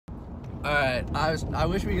Alright, I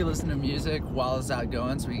wish we could listen to music while it's out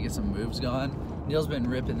going so we can get some moves going. Neil's been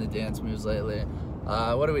ripping the dance moves lately.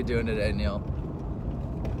 What are we doing today, Neil?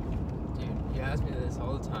 Dude, you ask me this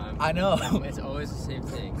all the time. I know. It's always the same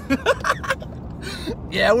thing.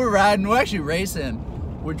 Yeah, we're riding. We're actually racing.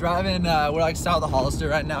 We're driving, we're like south of Hollister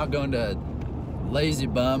right now, going to Lazy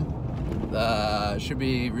Bumb. Should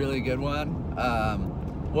be a really good one.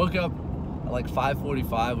 Woke up at like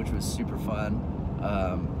 5:45, which was super fun.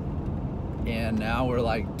 And now we're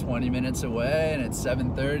like 20 minutes away and it's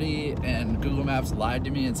 7:30 and Google Maps lied to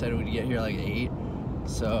me and said we'd get here like 8.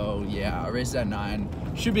 So yeah, our race is at 9.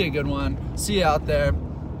 Should be a good one. See you out there.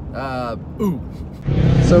 Ooh.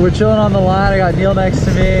 So we're chilling on the line. I got Neil next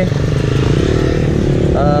to me.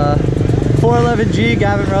 411G,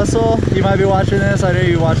 Gavin Russell. You might be watching this. I know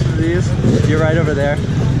you watched these. You're right over there.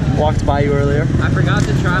 Walked by you earlier. I forgot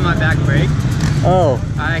to try my back brake. Oh.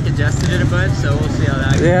 I congested it a bit, so we'll see how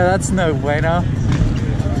that goes. Yeah, that's no bueno.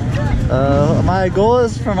 My goal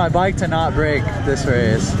is for my bike to not break this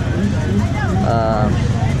race.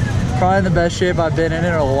 Probably in the best shape I've been in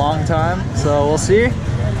a long time, so we'll see.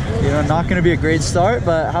 You know, not going to be a great start,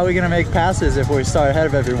 but how are we going to make passes if we start ahead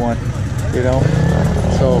of everyone? You know,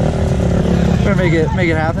 so we're gonna make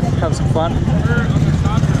it happen. Have some fun.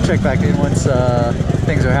 Check back in once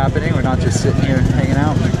things are happening. We're not just sitting here hanging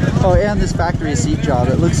out. Oh, and this factory seat job,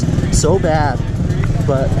 it looks so bad,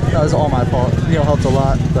 but that was all my fault. Neil helped a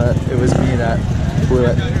lot, but it was me that blew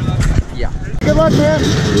it. Yeah. Good luck, man.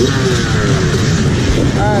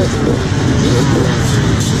 All right.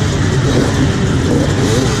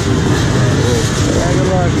 Yeah, good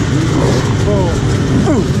luck. Boom.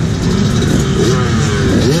 Ooh.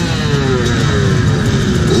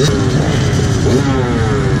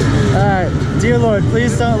 Alright, dear Lord,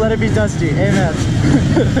 please don't let it be dusty. Amen.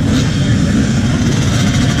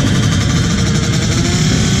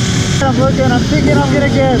 I'm thinking I'm gonna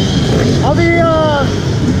get, I'll be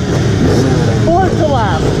 4th to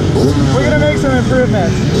lap. We're gonna make some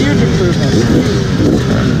improvements, huge improvements.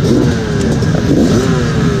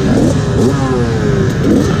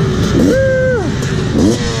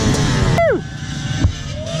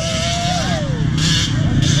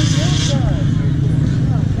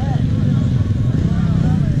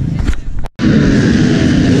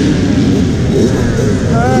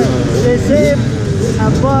 Stay safe,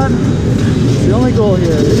 have fun. It's the only goal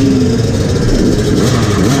here.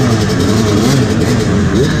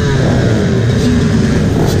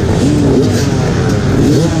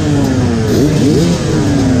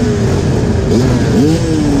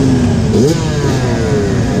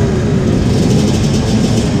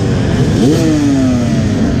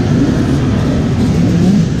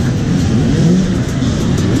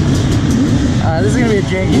 This is gonna be a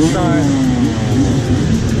janky start.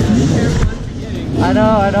 I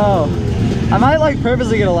know. I might like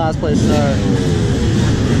purposely get a last place start.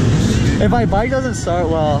 If my bike doesn't start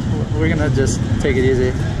well, we're gonna just take it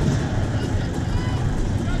easy.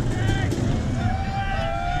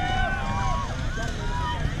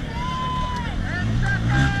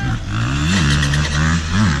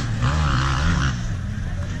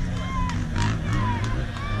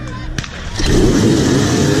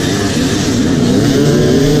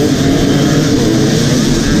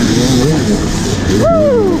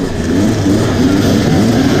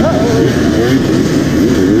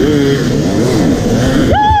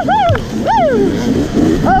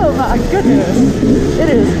 Oh my goodness, it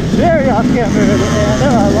is very off camera and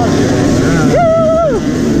I love it. Woo!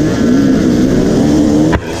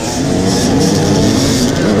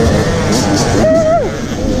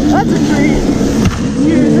 That's a treat.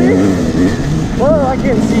 Easy. Whoa, I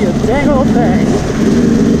can't see a dang old thing.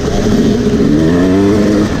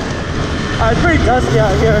 It's pretty dusty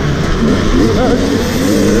out here.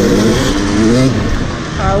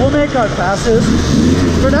 Alright, we'll make our passes.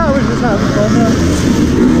 For now, we're just having fun now.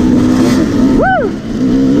 Woo!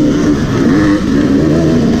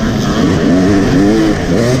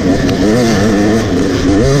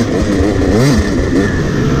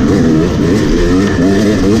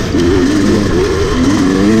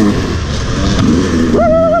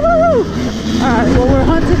 Woo! Alright, well, we're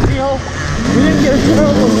hunting Neil. We didn't get a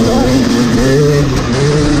terrible start.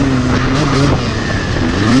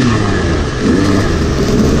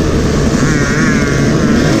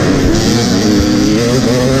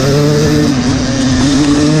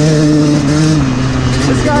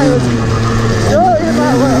 This guy was still in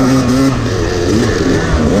my way.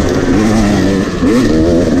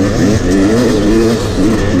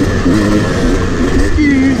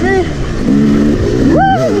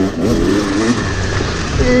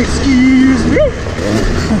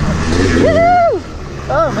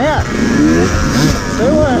 man. They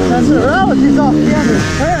weren't messing around with these off-camera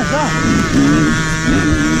turns, huh?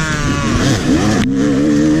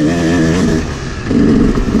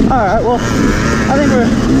 Alright, well, I think we're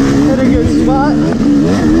in a good spot.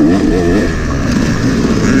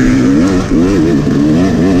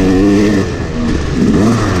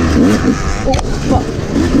 Oh, fuck.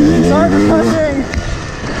 Sorry for pushing.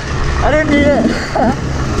 I didn't need it.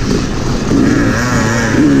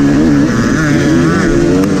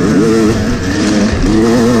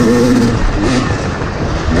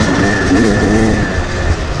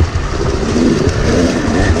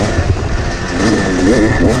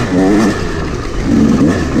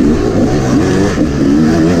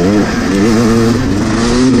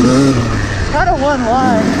 Kind of one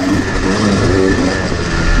line.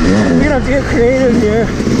 We're gonna have to get creative here.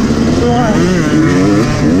 We want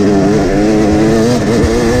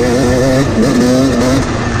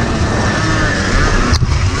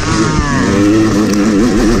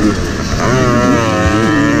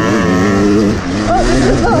oh, this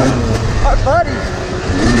is our buddy.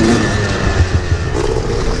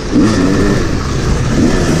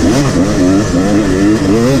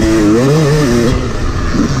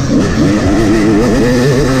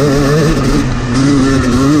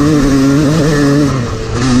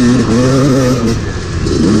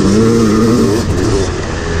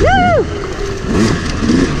 Woo!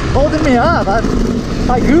 Holding me up.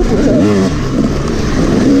 I goop with it.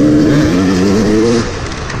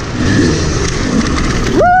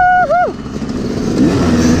 Woo-hoo!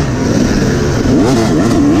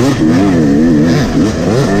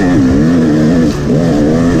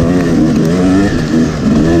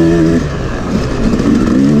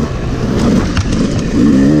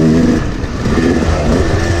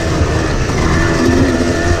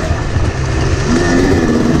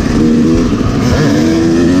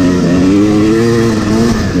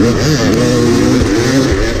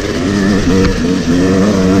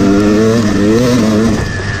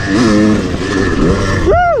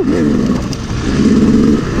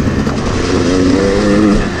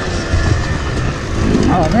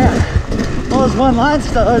 Oh man, all this one line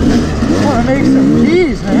stuff. I want to make some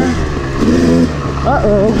peas, man.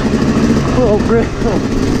 Uh-oh. Little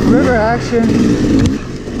river action.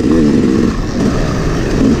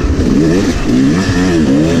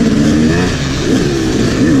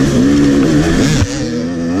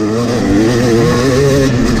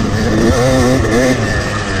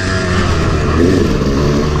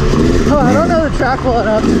 Oh, I don't know the track well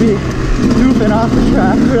enough to be goofing off the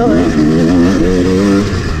track, really.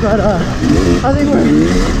 But I think we're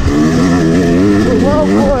well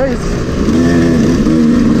poised.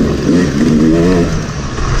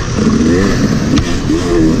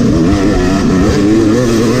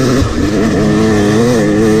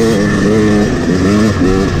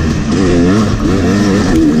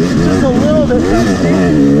 Just a little bit rusty.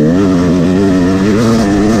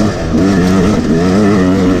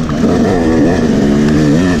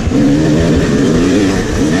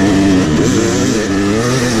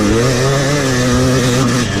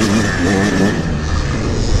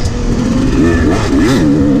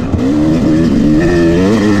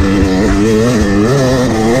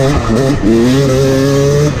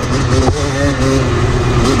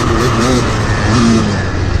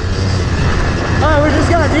 Alright, we just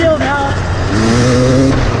got a deal now.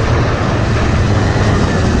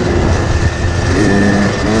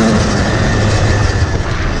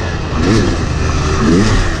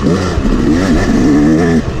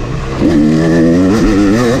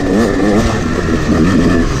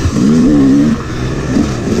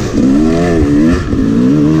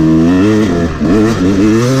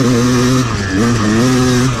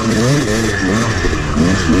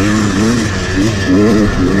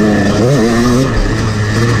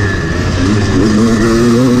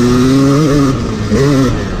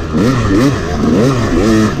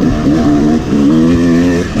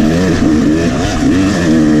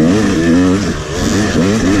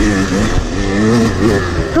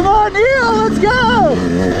 Come on, Neil, let's go!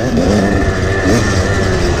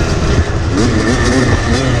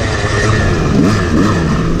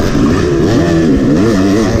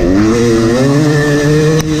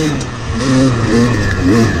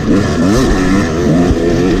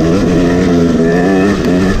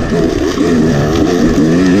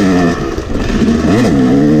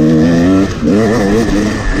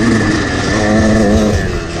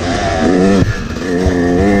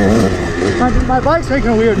 My bike's making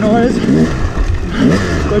a weird noise,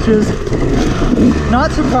 which is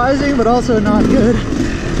not surprising, but also not good.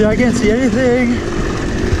 Dude, I can't see anything.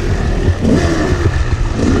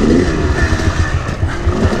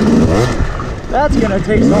 That's gonna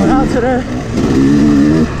take someone out today.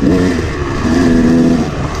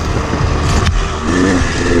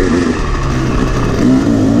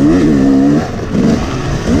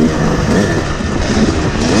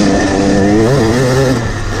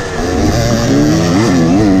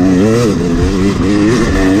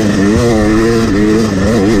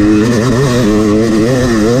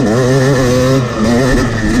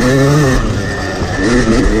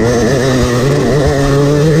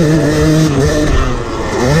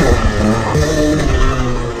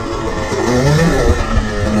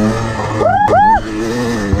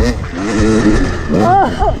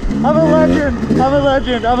 I'm a legend. I'm a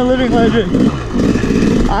legend. I'm a living legend.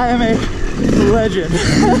 I am a legend.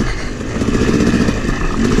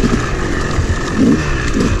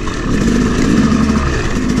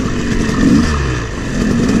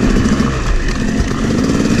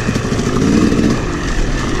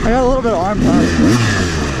 I got a little bit of arm power.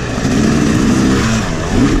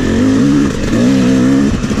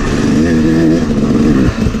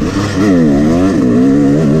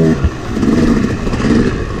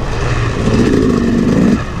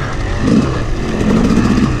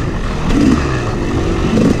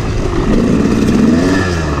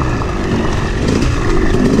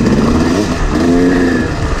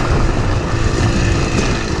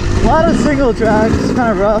 A lot of single tracks, it's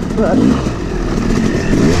kind of rough, but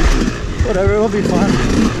whatever, it'll be fun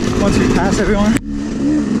once we pass everyone.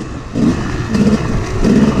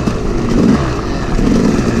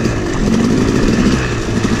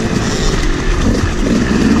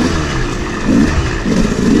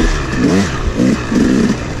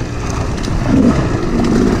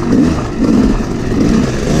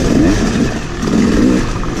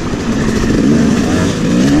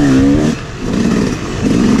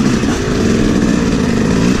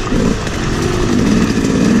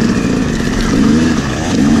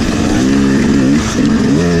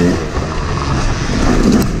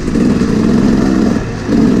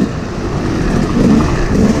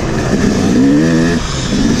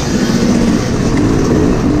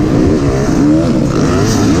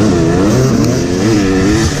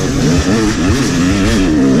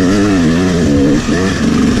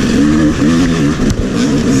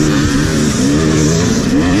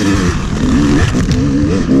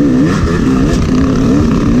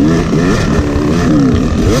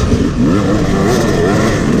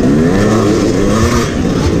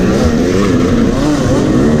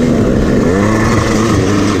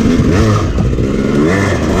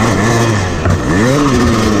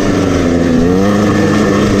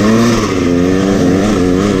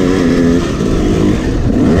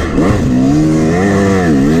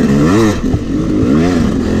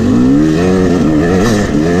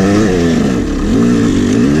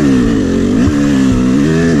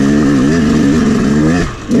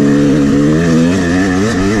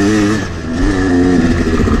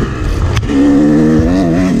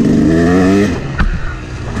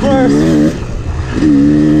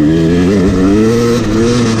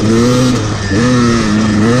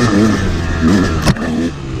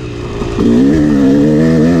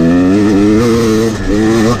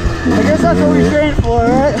 I guess that's what we trained for,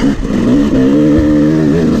 right?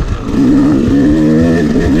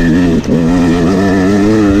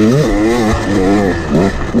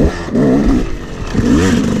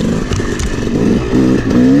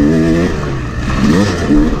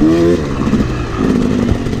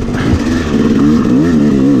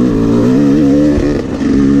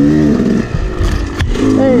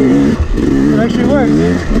 Hey, it actually works.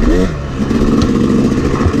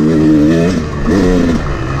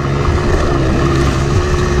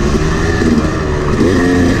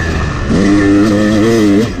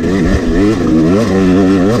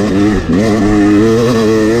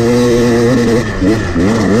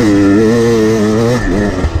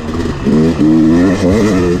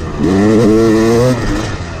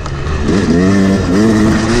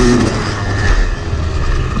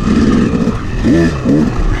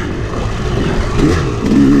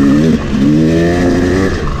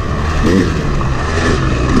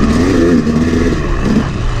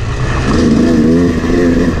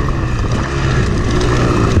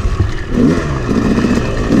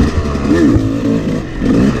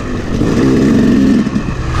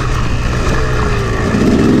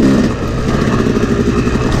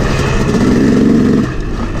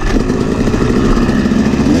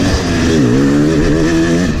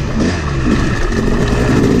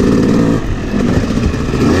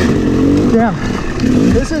 Damn,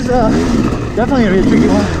 this is definitely gonna be a tricky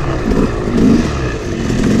one.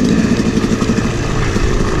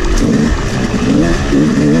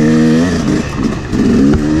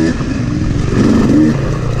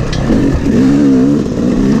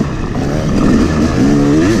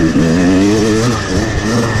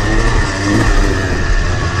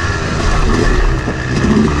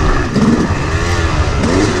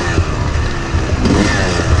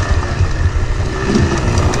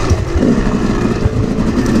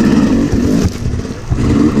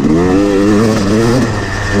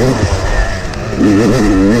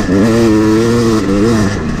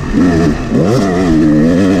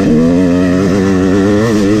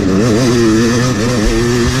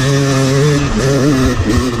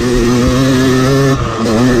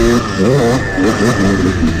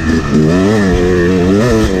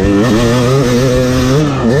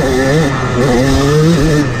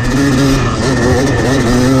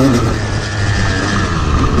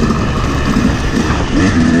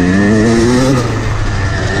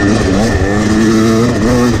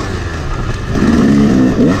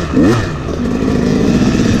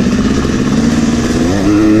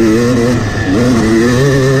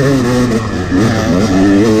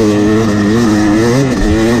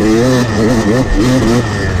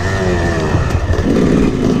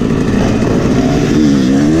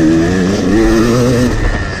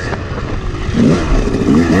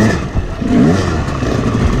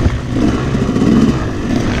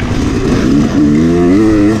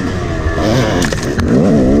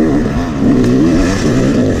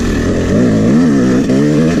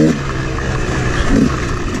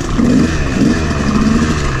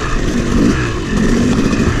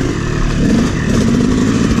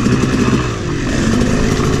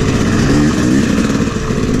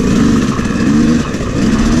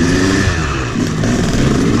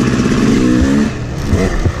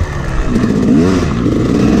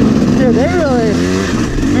 They really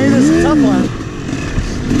made this a tough one.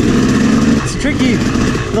 It's tricky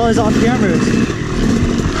with all these off cameras.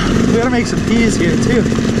 We gotta make some P's here too.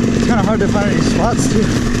 It's kind of hard to find any spots too.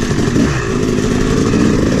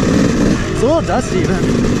 It's a little dusty even,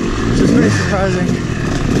 which is pretty surprising.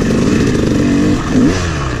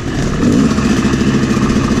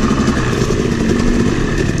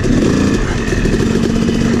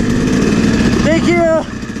 Thank you!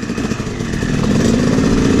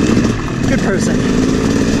 Good person.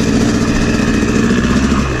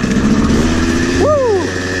 Woo!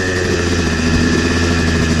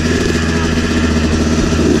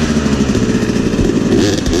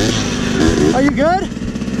 Are you good?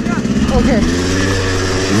 Yeah. Okay.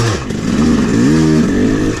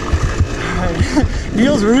 Alright.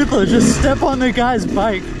 Neil's ruthless. Just step on the guy's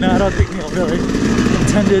bike. No, I don't think Neil really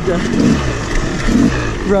intended to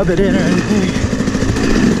rub it in or anything.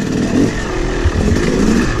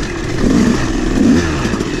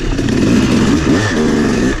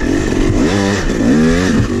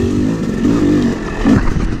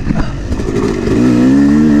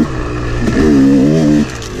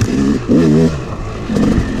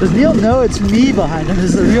 Does Neil know it's me behind him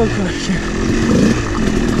is the real question.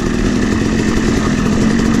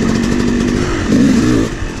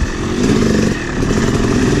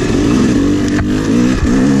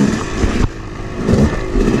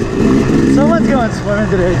 Someone's going swimming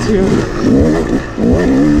today too.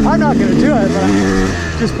 I'm not gonna do it, but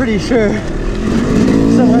I'm just pretty sure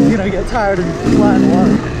someone's gonna get tired and fly in the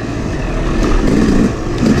water.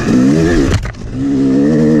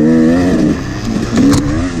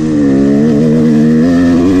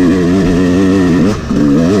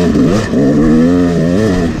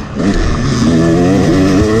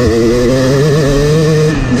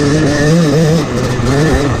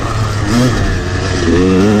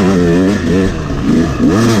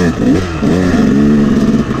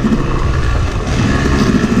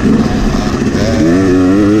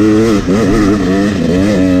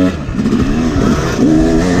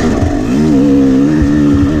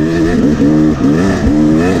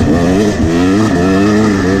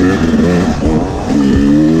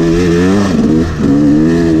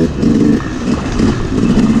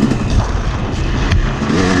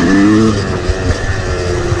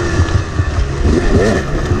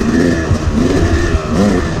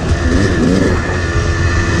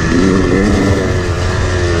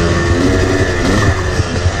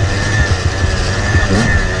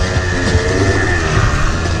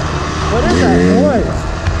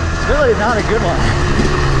 Not a good one.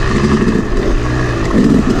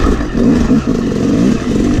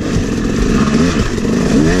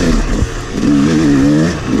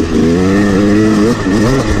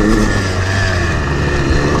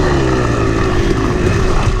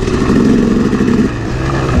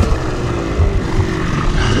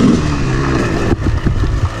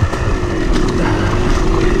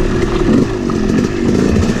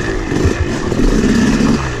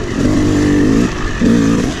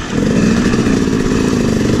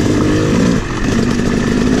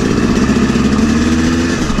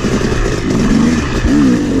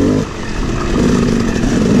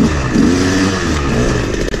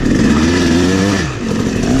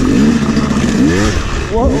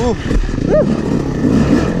 Whoa.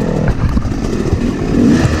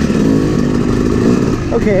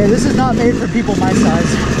 Okay, this is not made for people my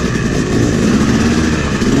size.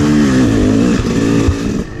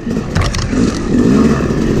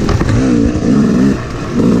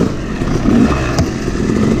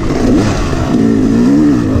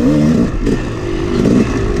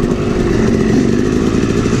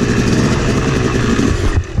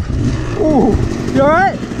 Ooh, you all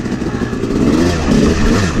right?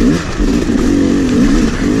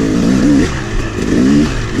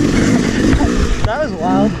 That was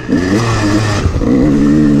wild.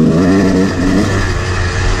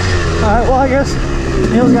 Alright, well I guess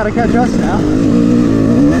Neil's got to catch us now.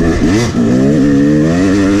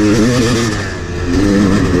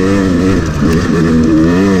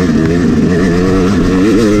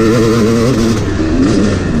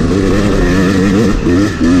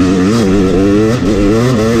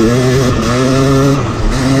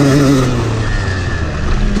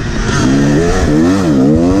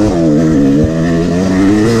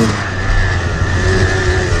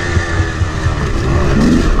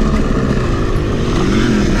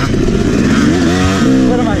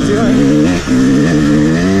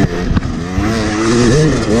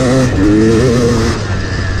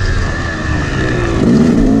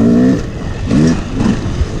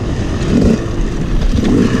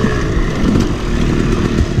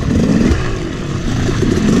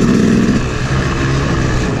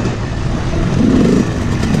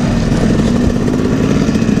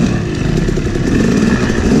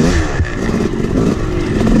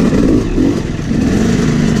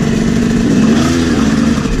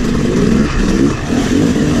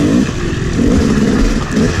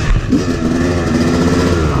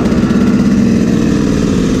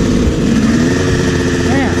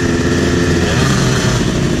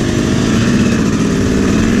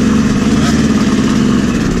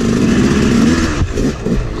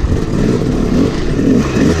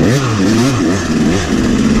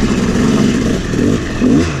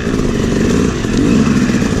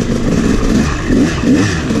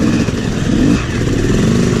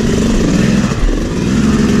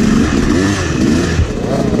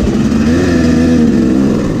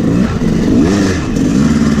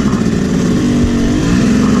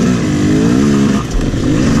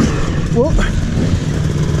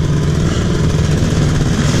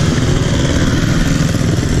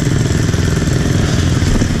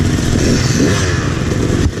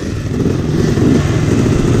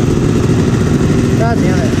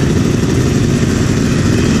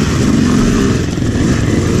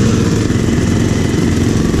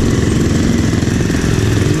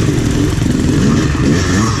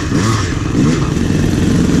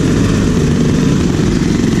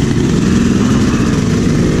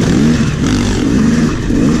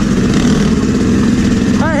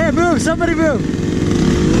 somebody move.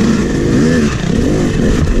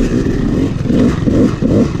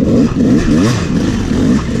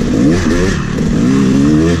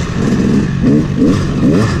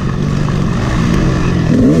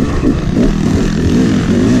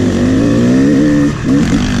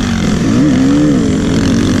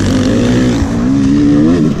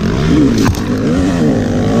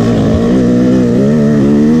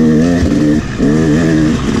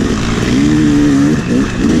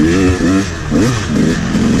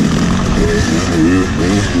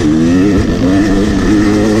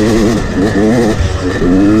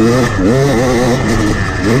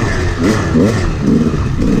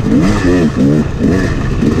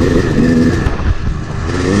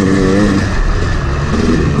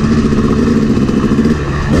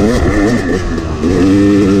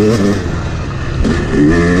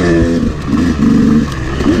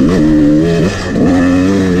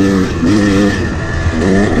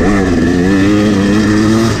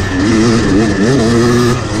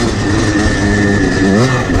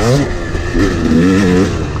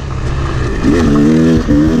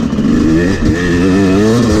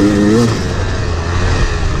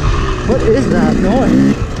 What is that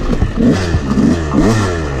noise?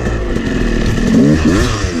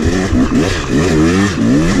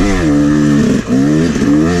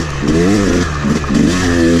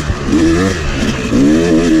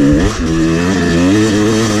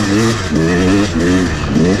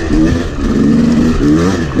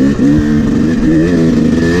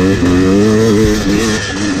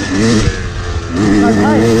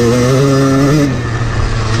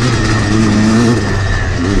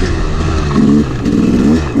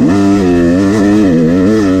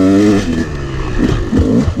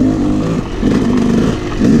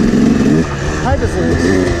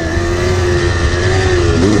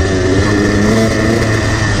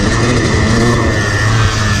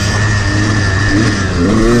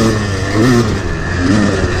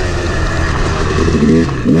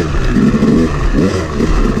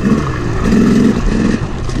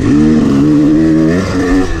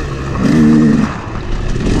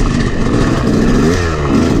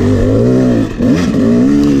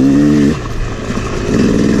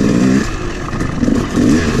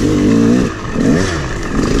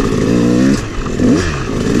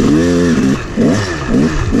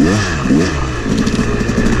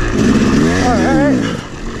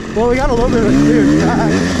 Well, we got a little bit of a clear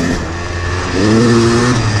track.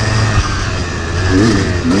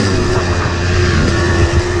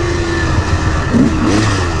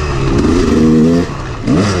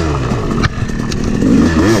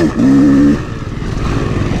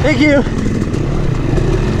 Thank you.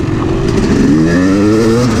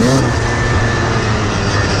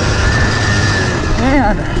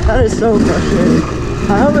 Man, that is so frustrating.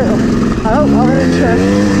 I hope I'm gonna check.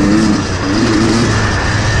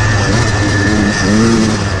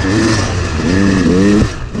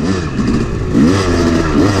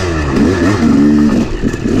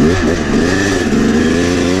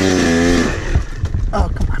 Oh,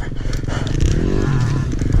 come on.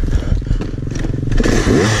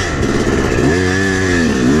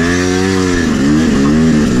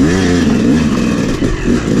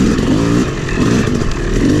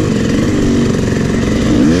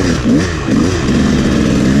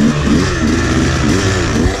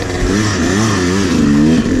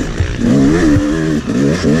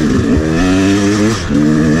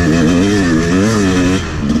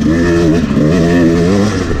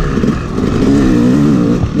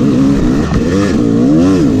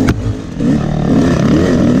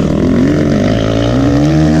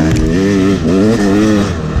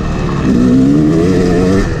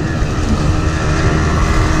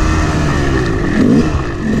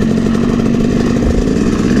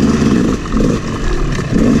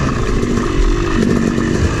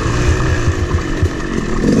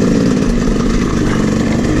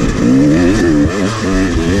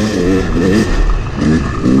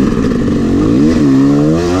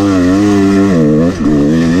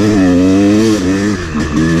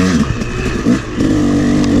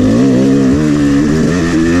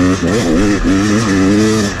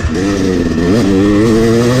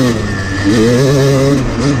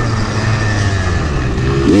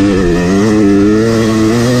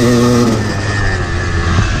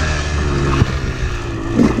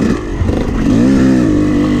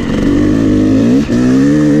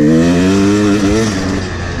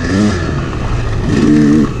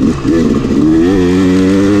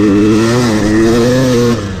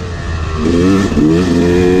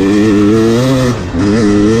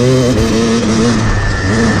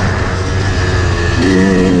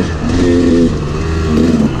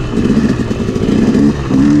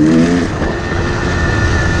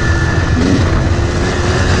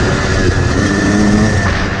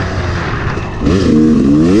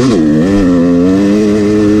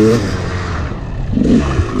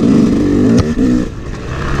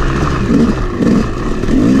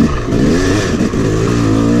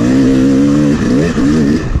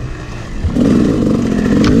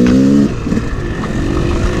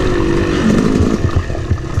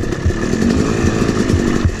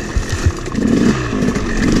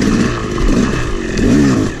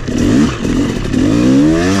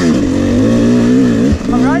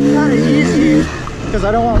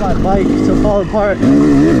 because I don't want my bike to fall apart.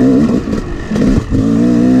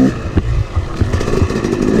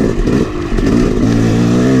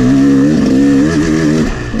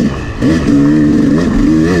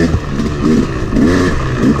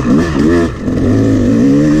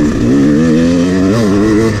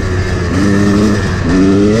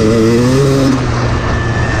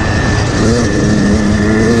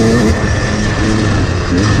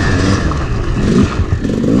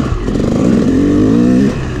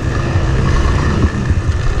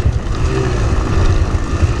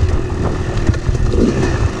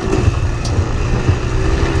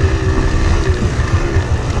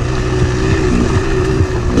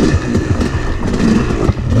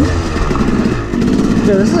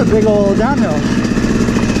 This is a big old downhill.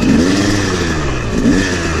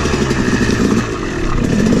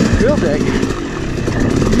 Real big.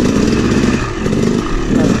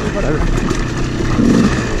 Whatever.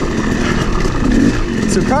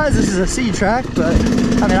 Surprised this is a C track, but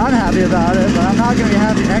I mean, I'm happy about it, but I'm not going to be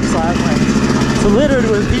happy next lap when it's littered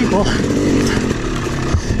with people.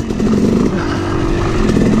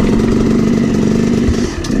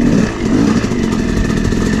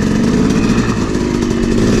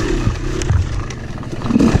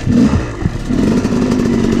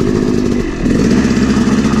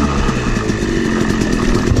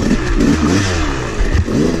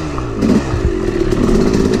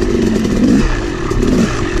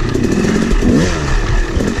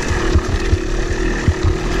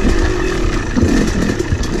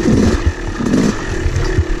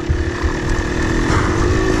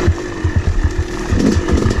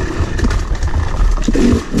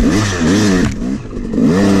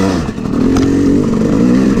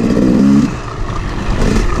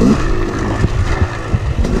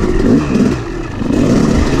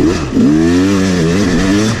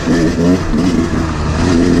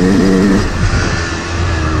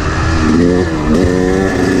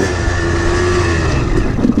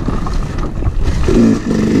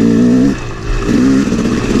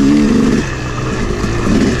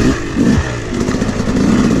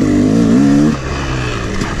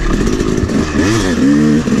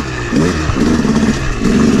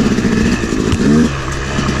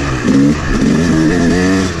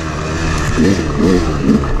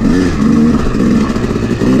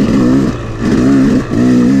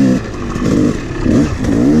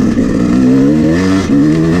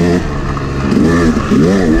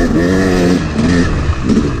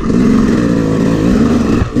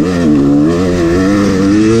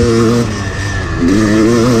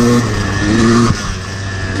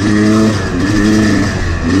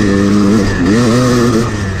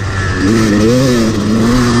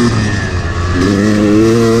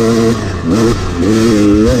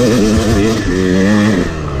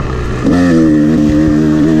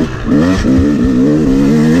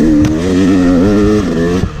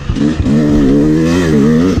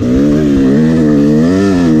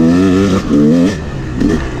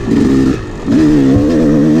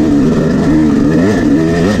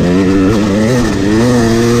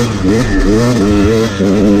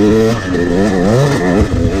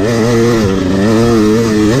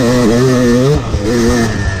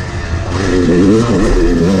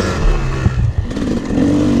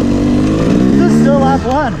 This is still lap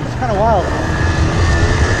one. It's kind of wild.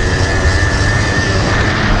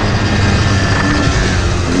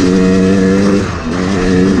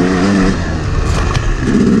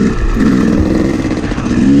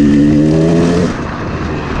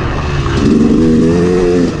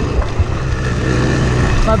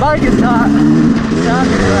 My bike is not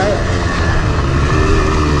sounding right.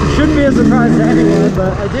 It shouldn't be a surprise to anyone,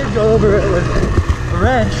 but I did go over it with a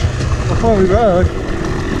wrench before we rode.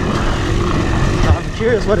 I'm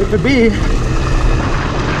curious what it could be.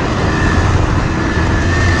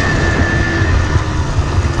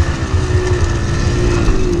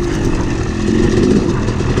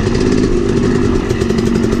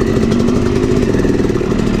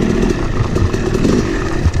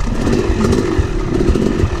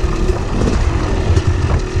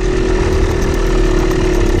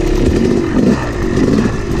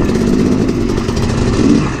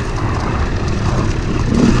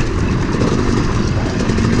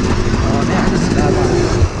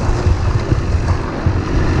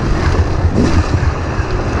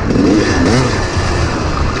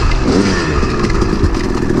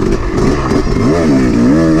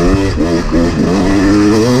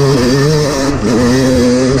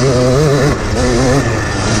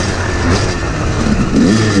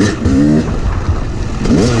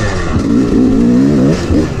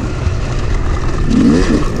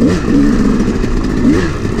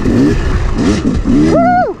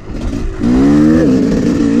 Woo!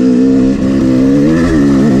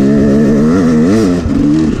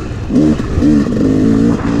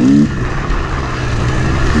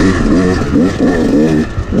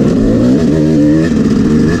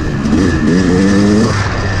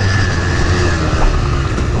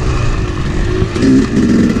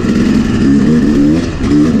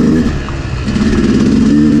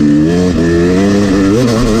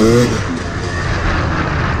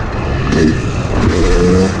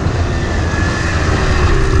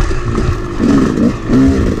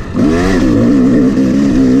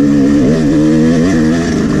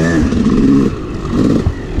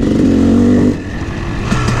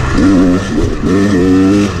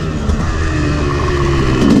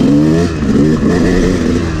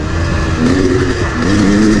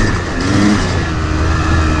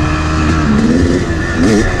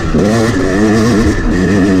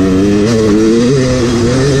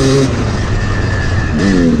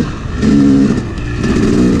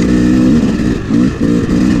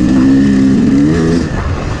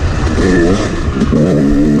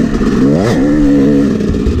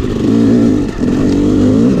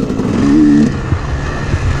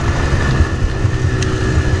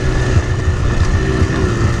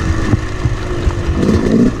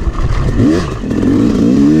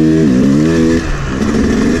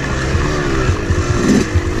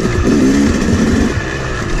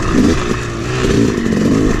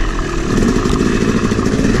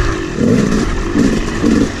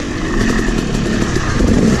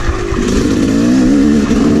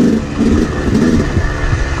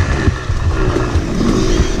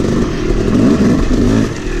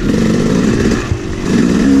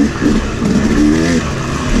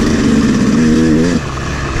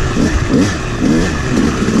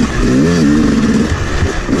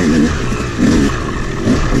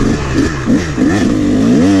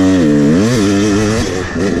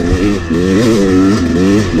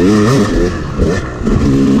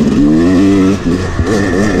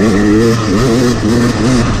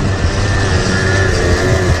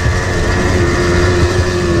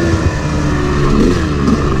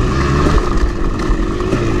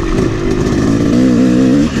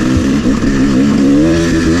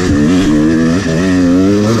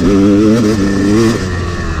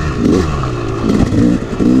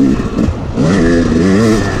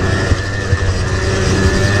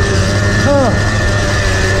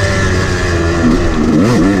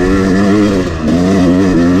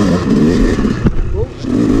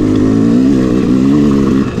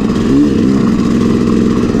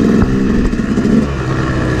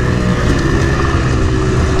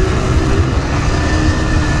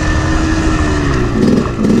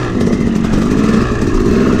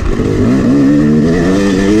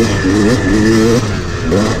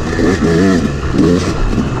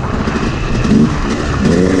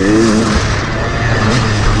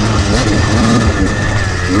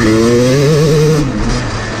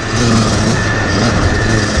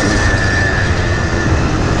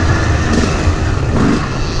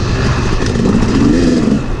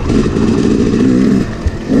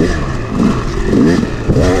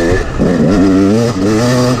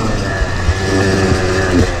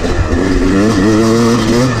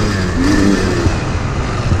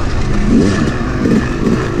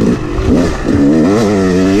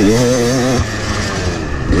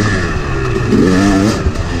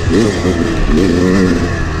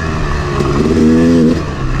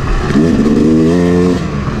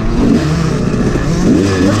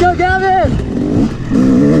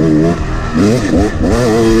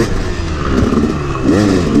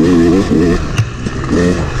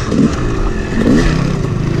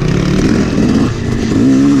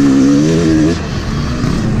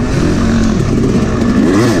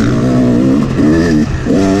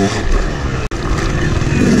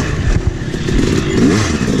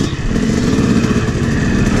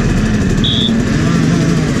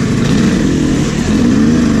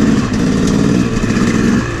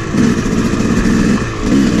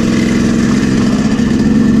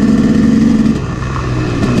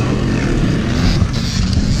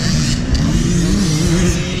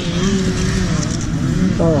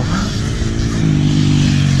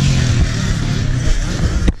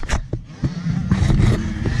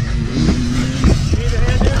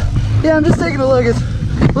 Yeah, I'm just taking a look. It's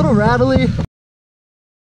a little rattly,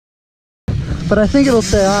 but I think it'll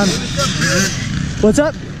stay on. What's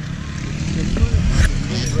up?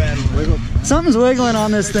 Something's wiggling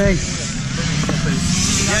on this thing.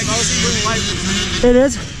 It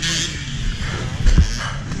is?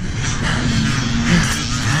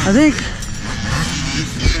 I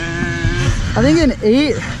think an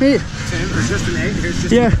 8, maybe. 10, it's just an 8. Here's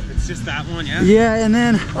just yeah. It's just that one, yeah? Yeah, and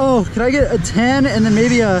then, oh, could I get a 10 and then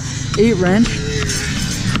maybe a 8 wrench?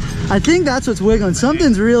 I think that's what's wiggling.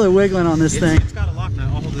 Something's really wiggling on this thing. It's got a lock now.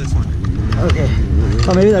 I'll hold this one. Okay.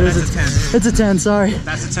 Oh, maybe that is That's a 10. It's a 10, sorry.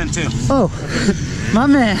 That's a 10 too. Oh, my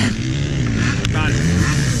man. Got it.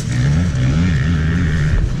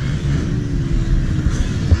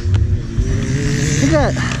 Look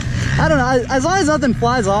at that. I don't know, as long as nothing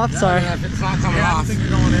flies off, sorry. If it's not coming off. I don't think you're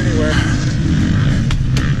going anywhere.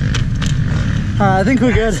 I think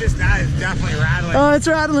we're good. It's just that it's definitely rattling. Oh, it's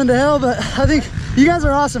rattling to hell, but I think you guys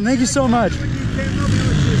are awesome. Thank you so much.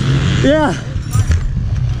 Yeah.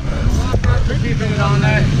 Keeping it on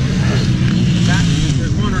there.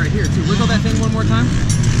 There's one right here too. Wiggle that thing one more time.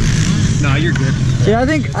 No, you're good. Yeah, I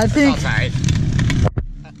think. All tight.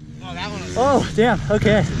 Oh, that one was... Oh, damn.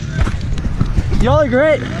 Okay. Y'all are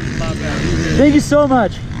great. Thank you so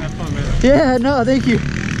much. Have fun, man. Yeah, no, thank you.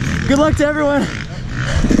 Good luck to everyone.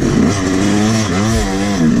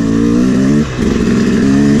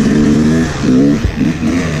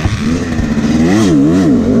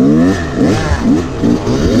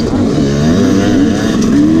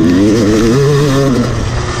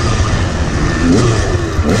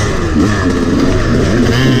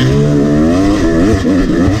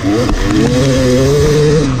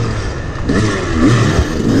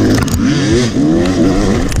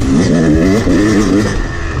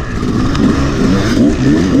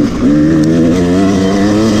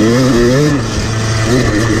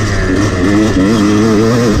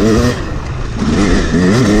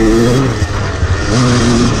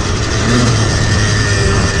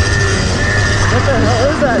 What the hell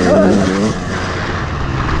is that noise?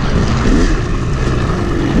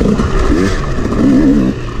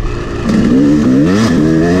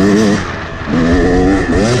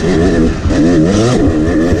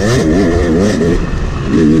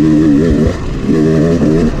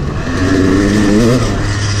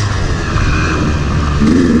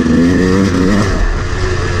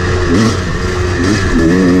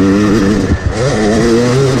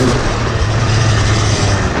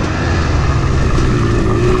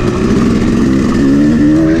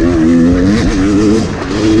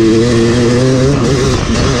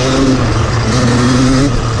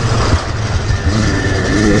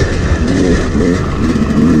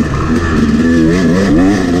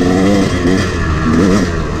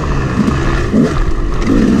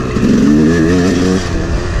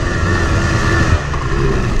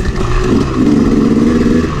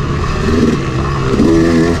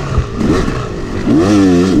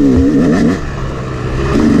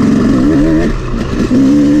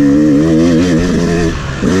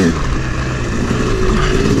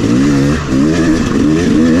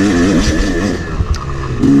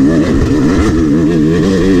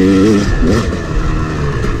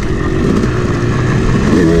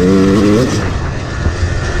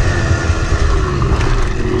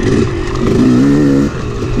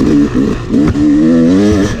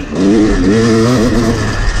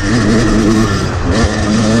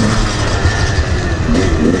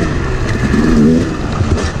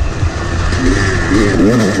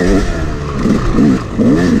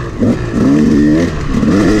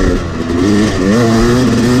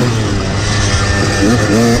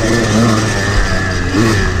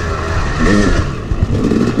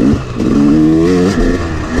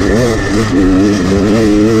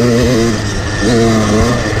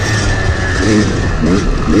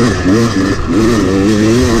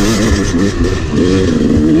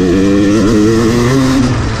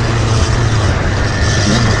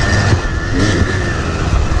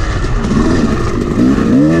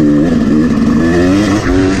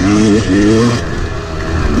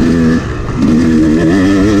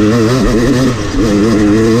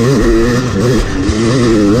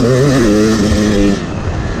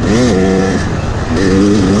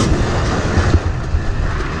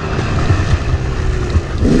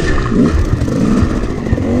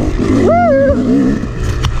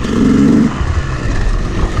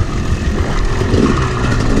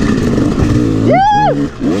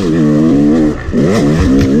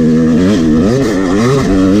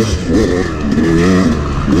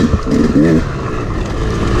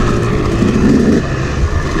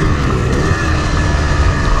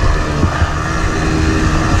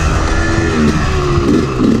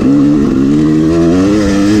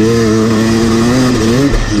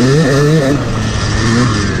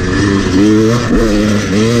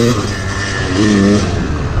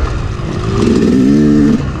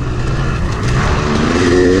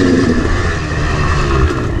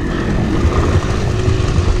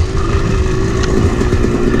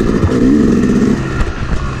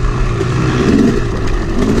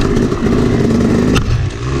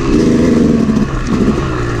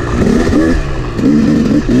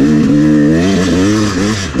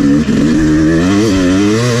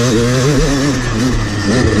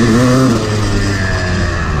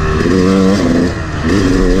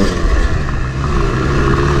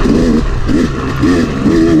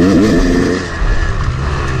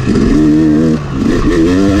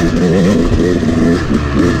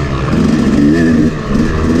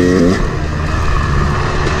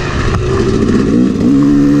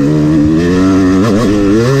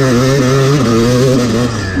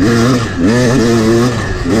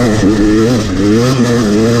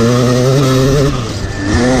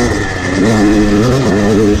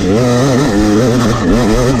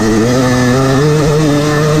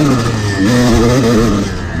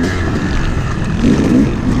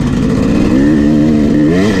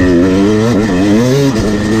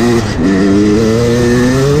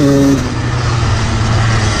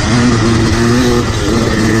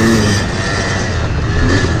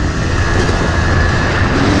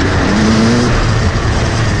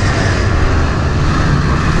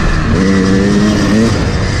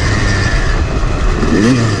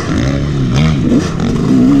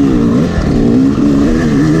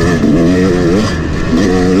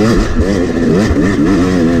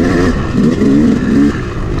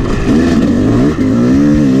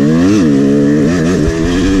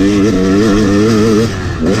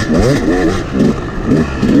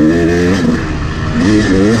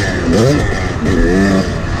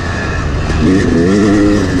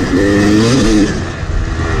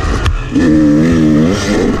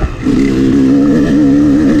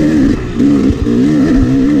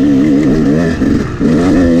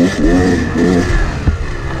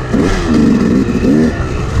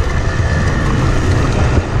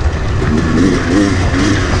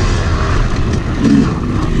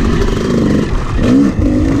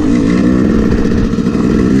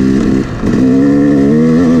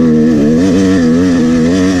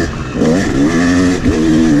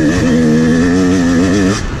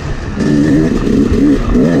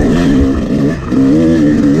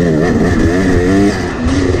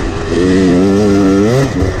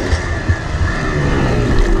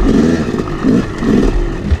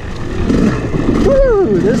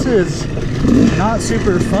 This is not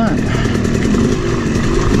super fun.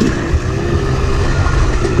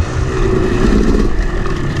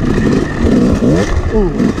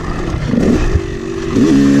 Ooh.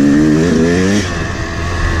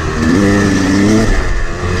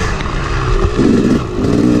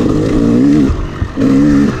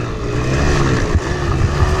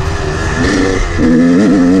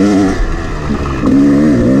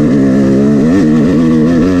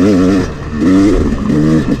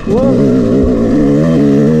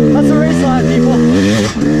 That's a race line, people.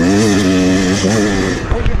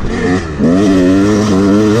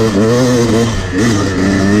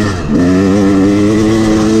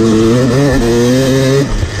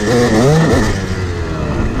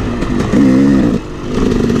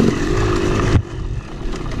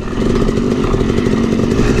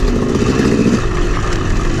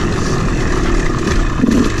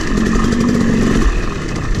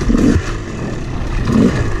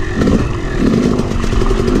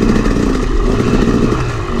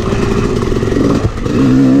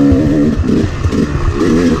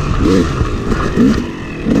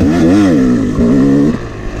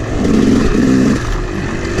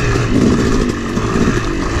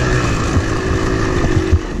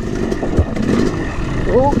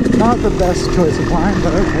 Oh, not the best choice of line,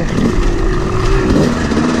 but okay.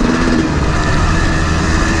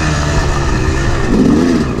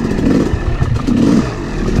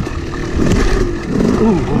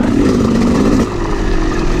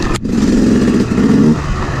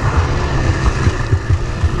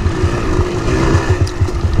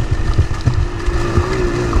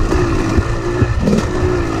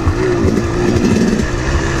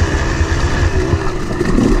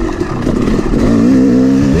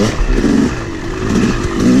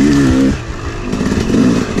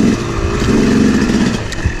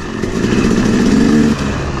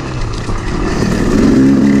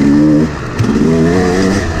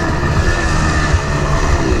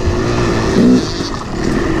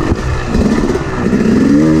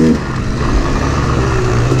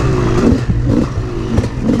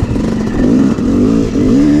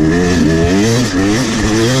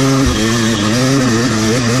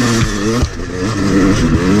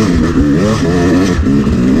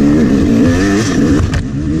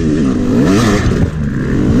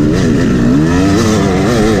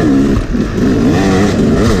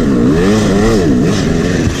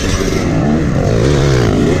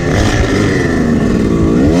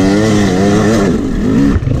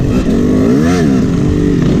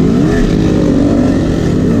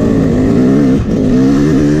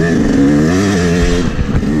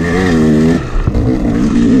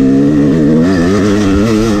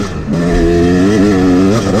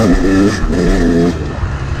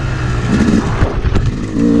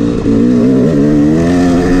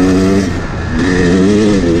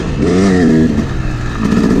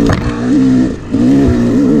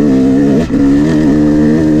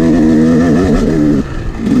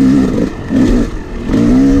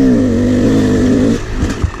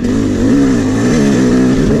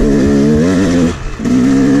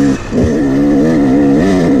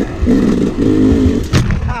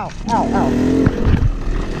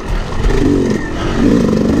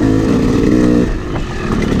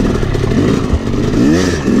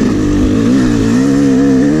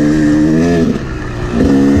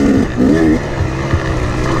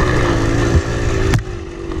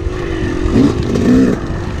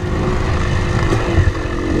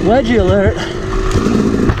 Wedgie alert.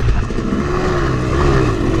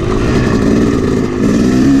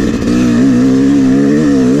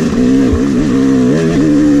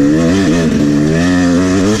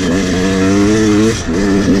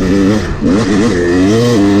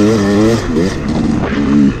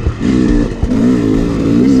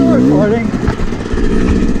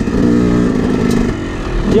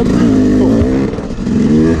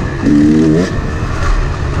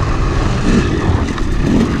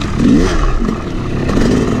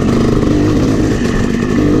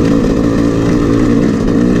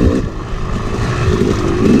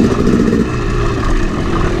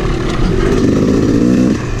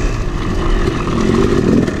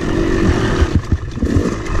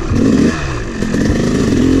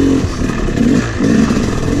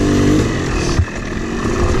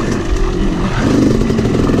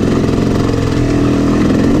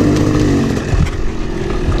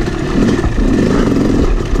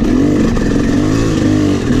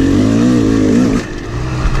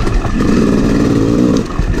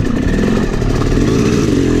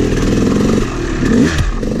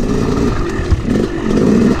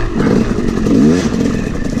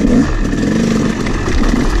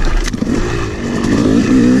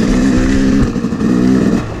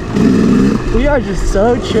 We are just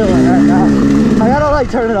so chilling right now. I gotta like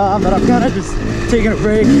turn it on, but I'm kind of just taking a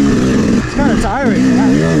break. It's kind of tiring,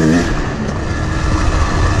 man.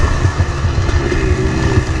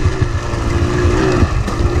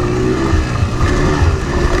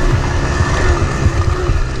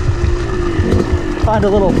 Find a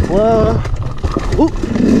little flow. Oop.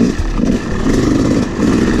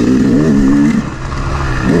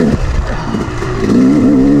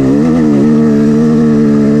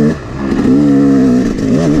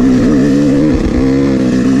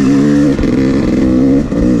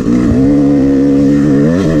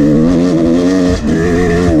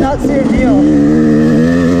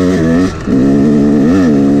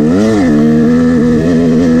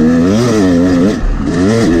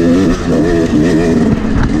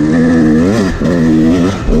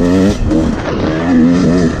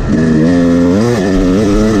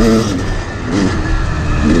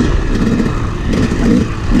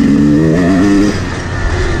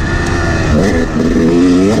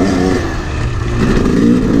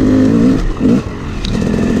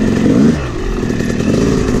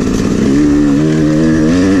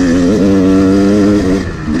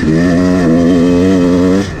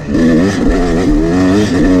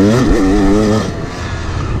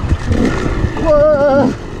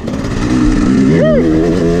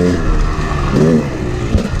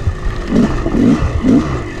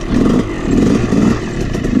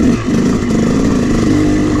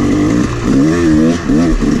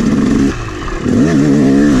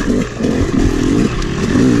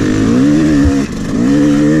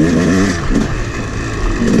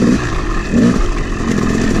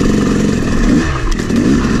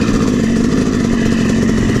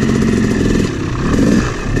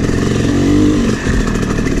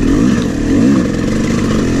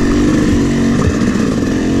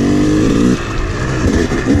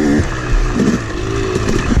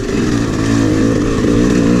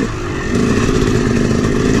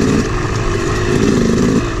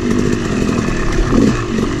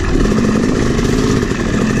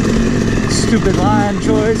 Stupid line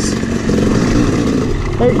choice.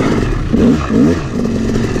 Hey.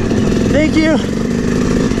 Thank you.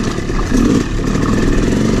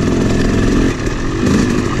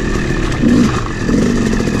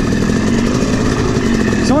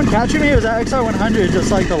 Someone catching me? It was that XR100,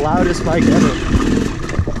 just like the loudest bike ever.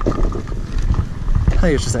 I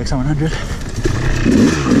think it's just XR100.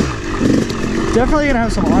 Definitely gonna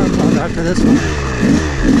have some arms on after this one.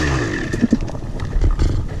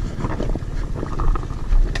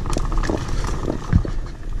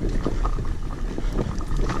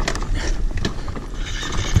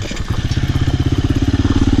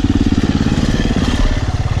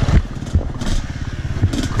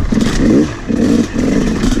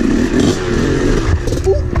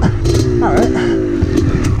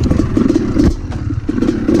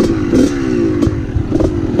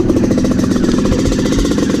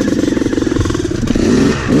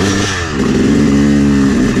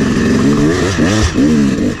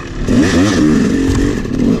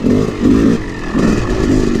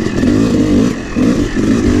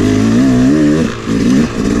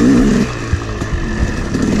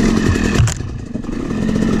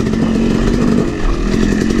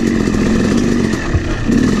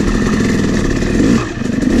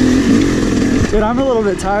 Dude, I'm a little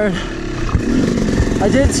bit tired. I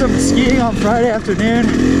did some skiing on Friday afternoon,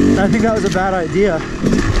 and I think that was a bad idea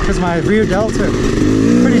because my rear delts are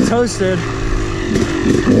pretty toasted.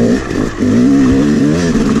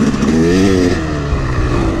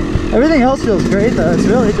 Everything else feels great though. It's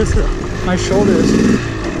really just my shoulders.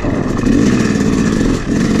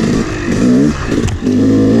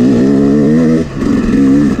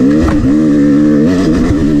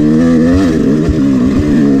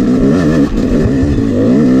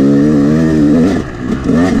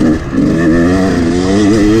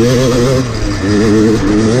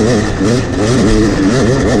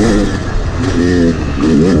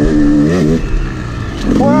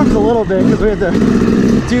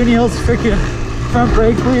 there. Dude Neil's freaking front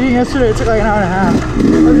brake bleeding yesterday. It took like an hour and a half.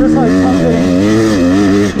 I'm just like pumping.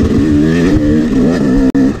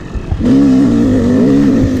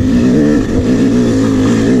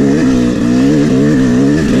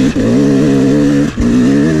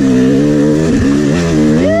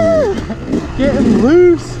 Getting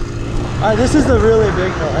loose. Alright, this is the really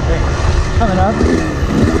big hill, I think. Coming up.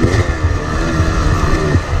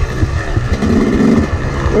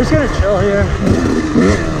 We're just gonna chill here.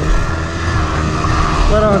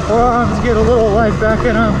 Let our forearms get a little life back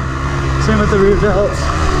in them. Same with the rear delts.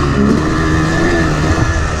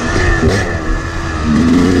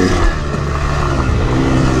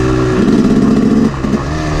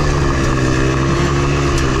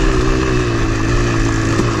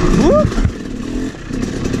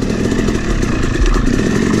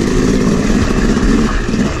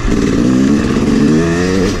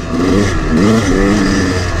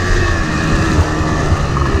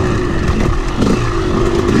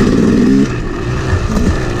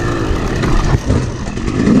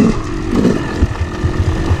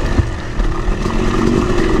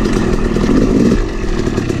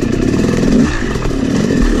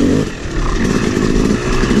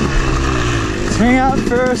 Hang out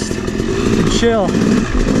first and chill.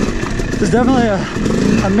 It's definitely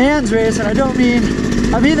a man's race, and I mean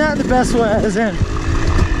that in the best way, as in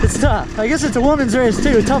it's tough. I guess it's a woman's race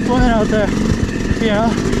too. Tough women out there, you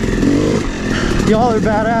know. Y'all are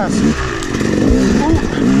badass. Ooh,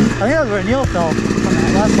 I think that was where Neil fell from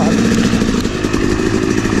that last lap.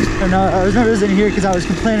 Or no, I remember it was in here because I was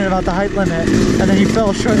complaining about the height limit, and then he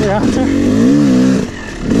fell shortly after.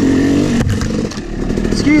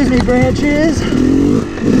 Excuse me, branches.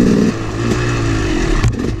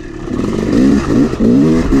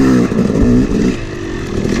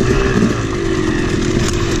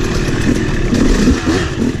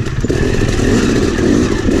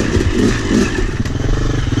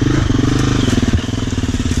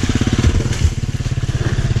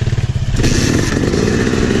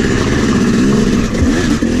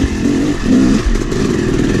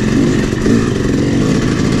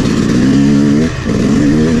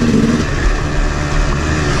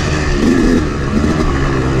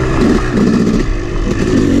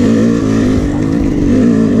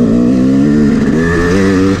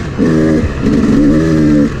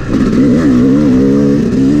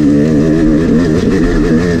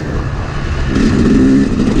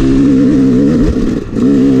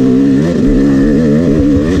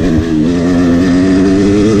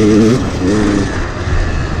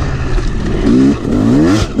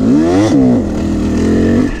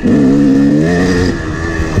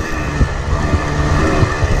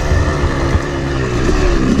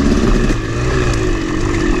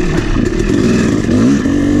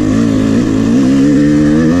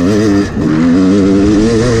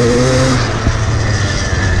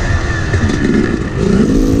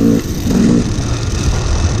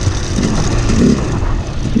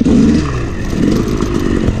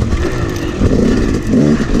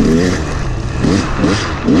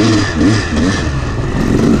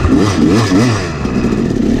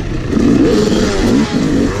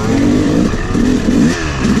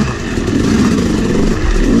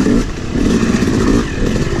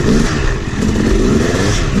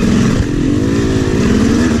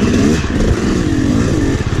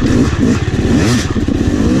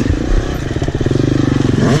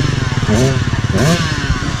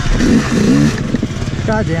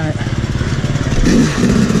 God damn it.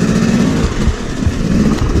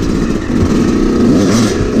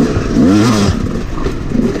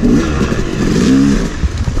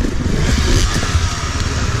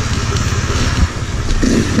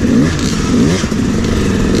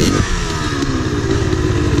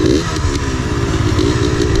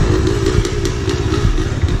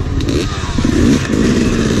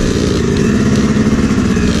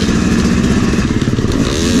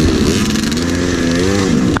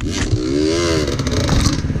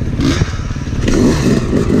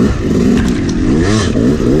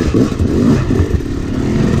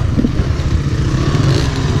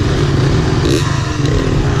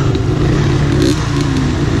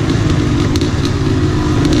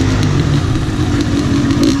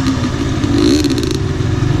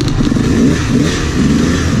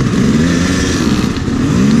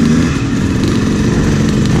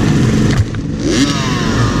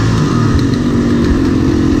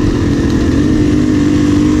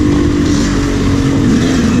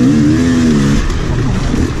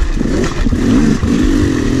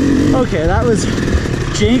 Okay, that was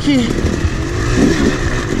janky.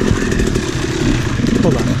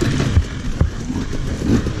 Hold on.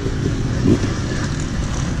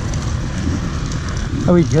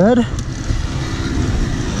 Are we good?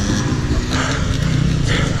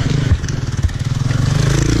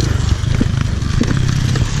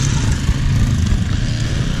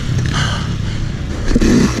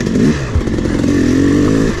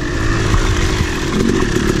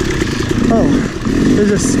 Oh,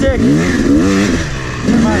 there's a stick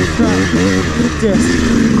in my front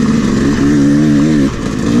disc.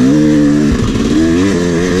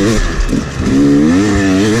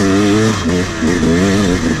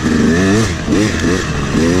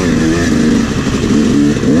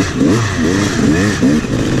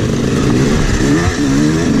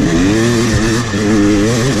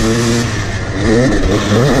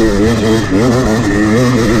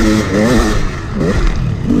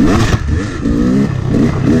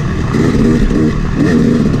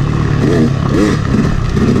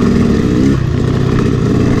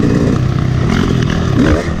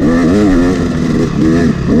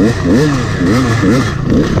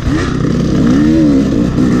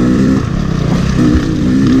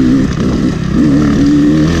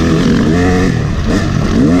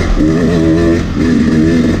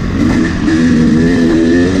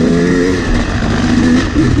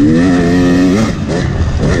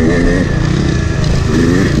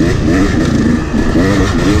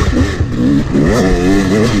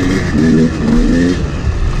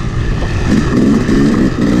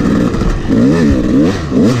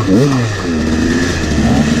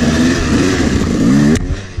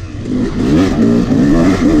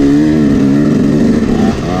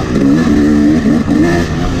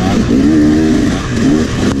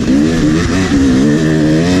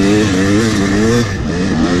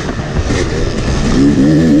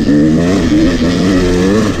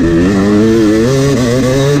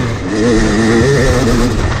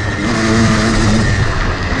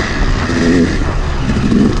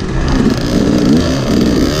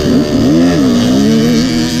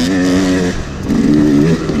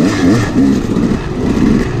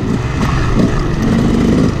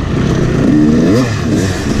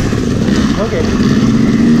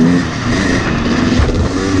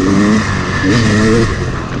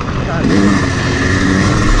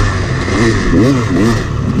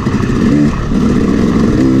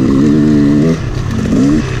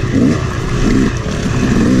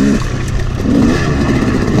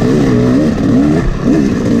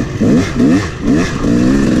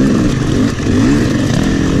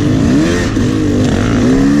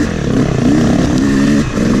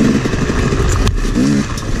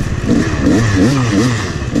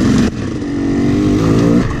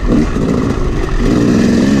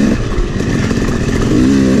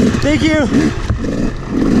 Thank you.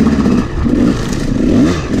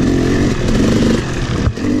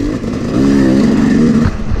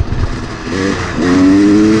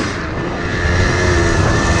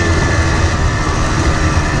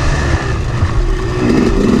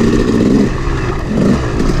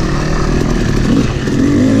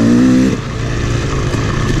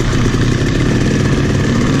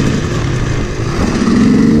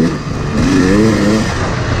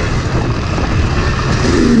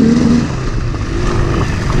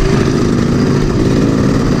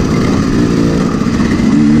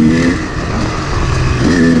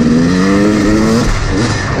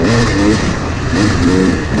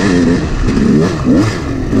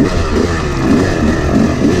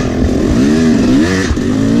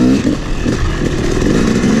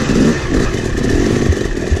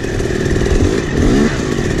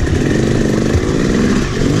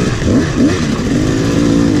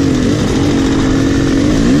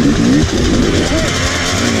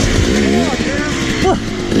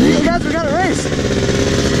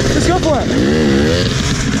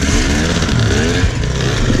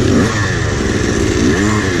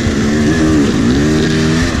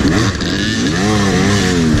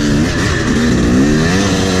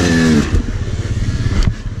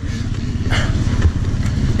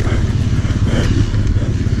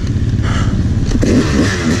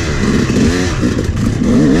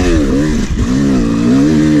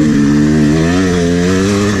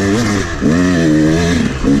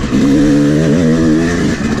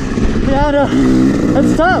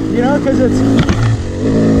 It's tough, you know, because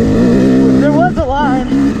there was a line,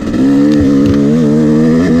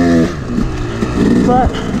 but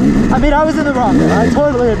I mean, I was in the wrong there. I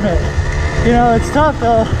totally admit. You know, it's tough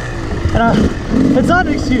though, and it's not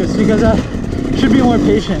an excuse because I should be more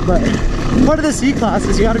patient. But part of the C class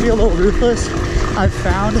is you got to be a little ruthless. I've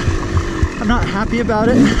found I'm not happy about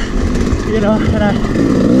it, you know, and I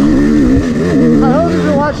hope if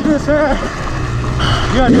you're watching this,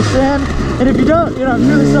 you understand. And if you don't, you know, I'm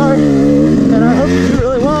really sorry. And I hope you do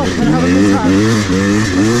really well and have a good time.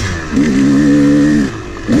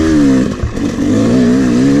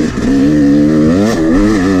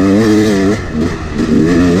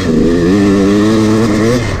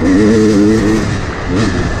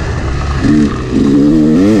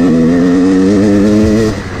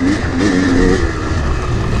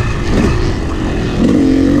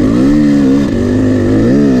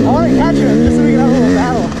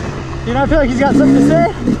 like he's got something to say,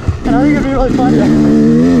 and I think it'd be really fun to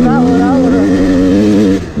battle it out with him.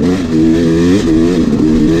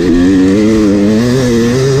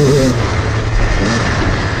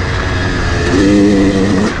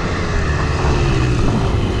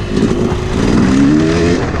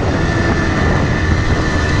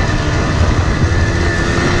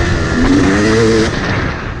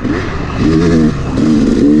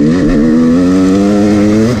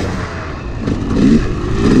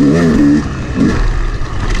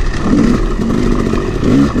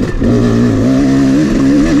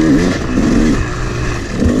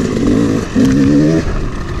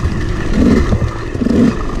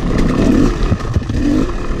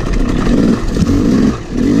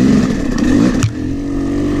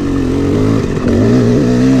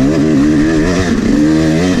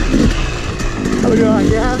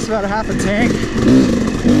 About a half a tank.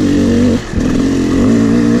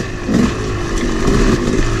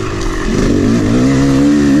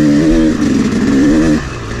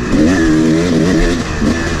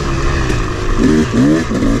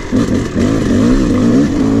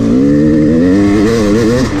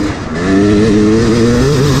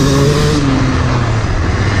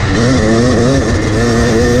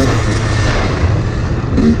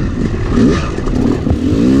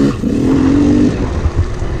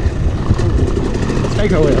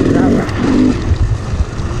 Make our way up that way.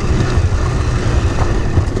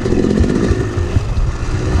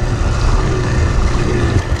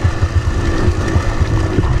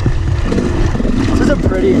 This is a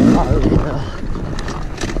pretty gnarly hill.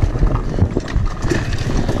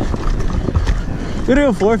 I'm gonna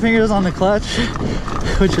go 4 fingers on the clutch,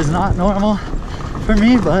 which is not normal for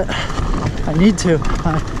me, but I need to.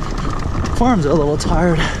 My forearms are a little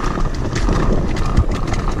tired.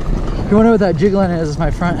 If you wonder what that jiggling is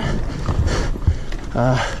my front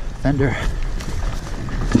fender.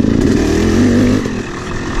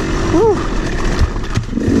 Woo.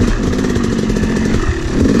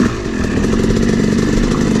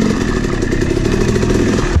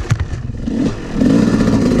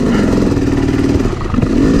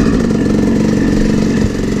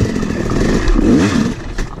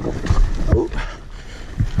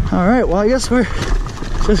 All right, well, I guess we're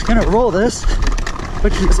just gonna roll this,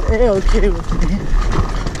 which is a-okay with me.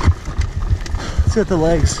 Let's get the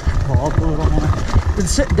legs involved a little more. Been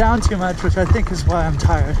sitting down too much, which I think is why I'm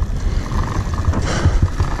tired.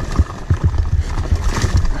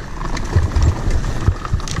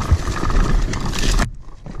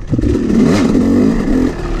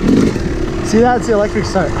 See, that's the electric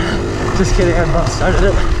start. Just kidding, I bump started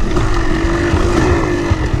it.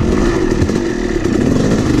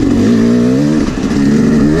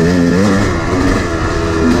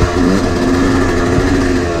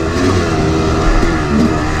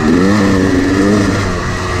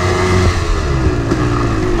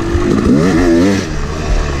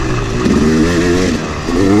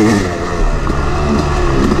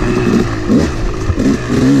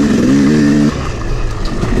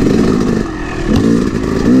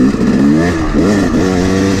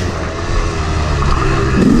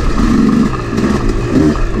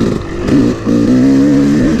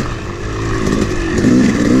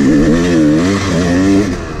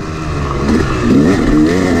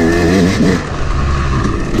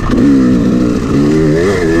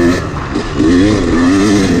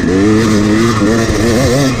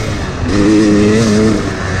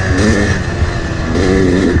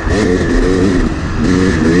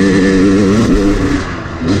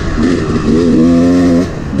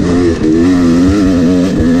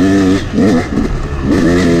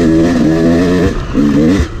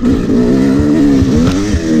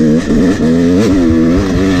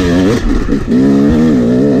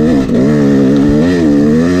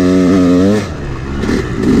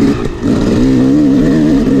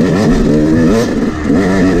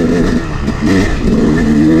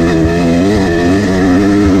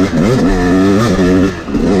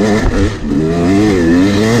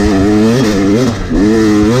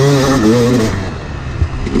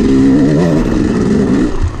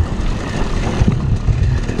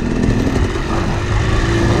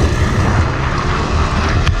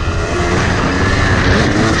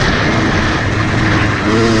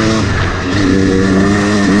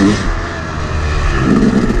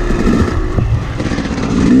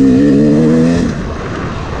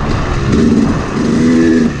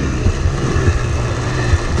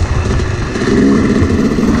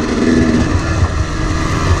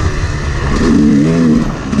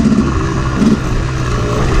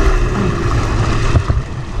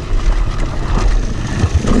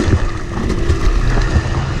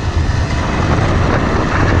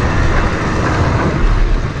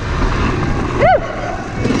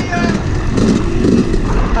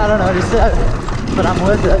 said, but I'm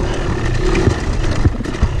with it.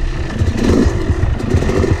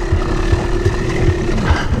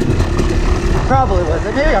 Probably with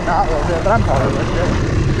it. Maybe I'm not with it, but I'm probably with it.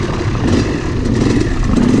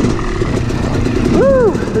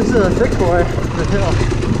 Woo! This is a thick boy, the hill.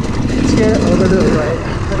 Let's get over to the right.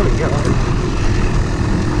 There we go.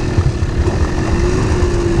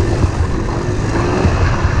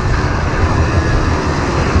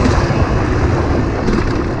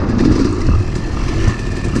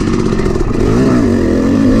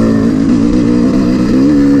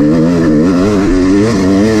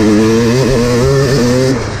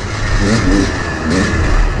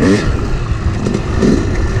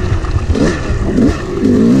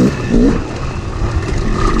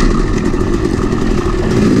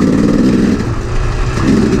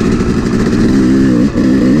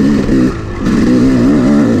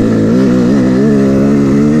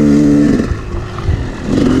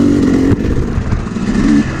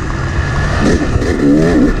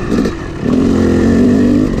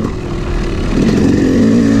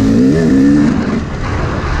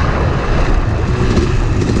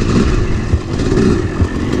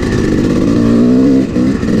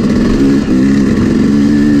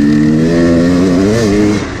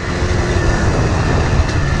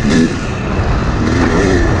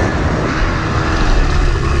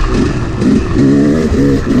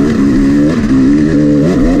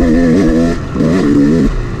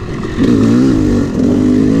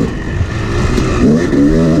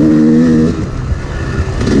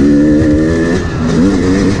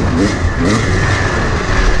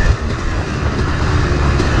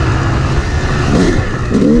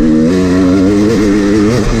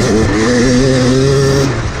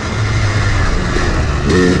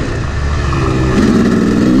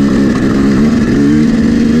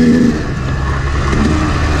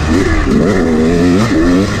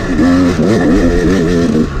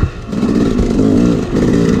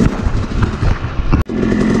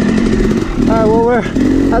 Alright, well, we're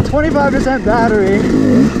at 25% battery.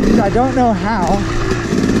 I don't know how.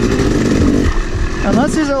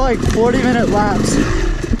 Unless these are like 40-minute laps.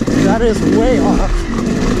 That is way off.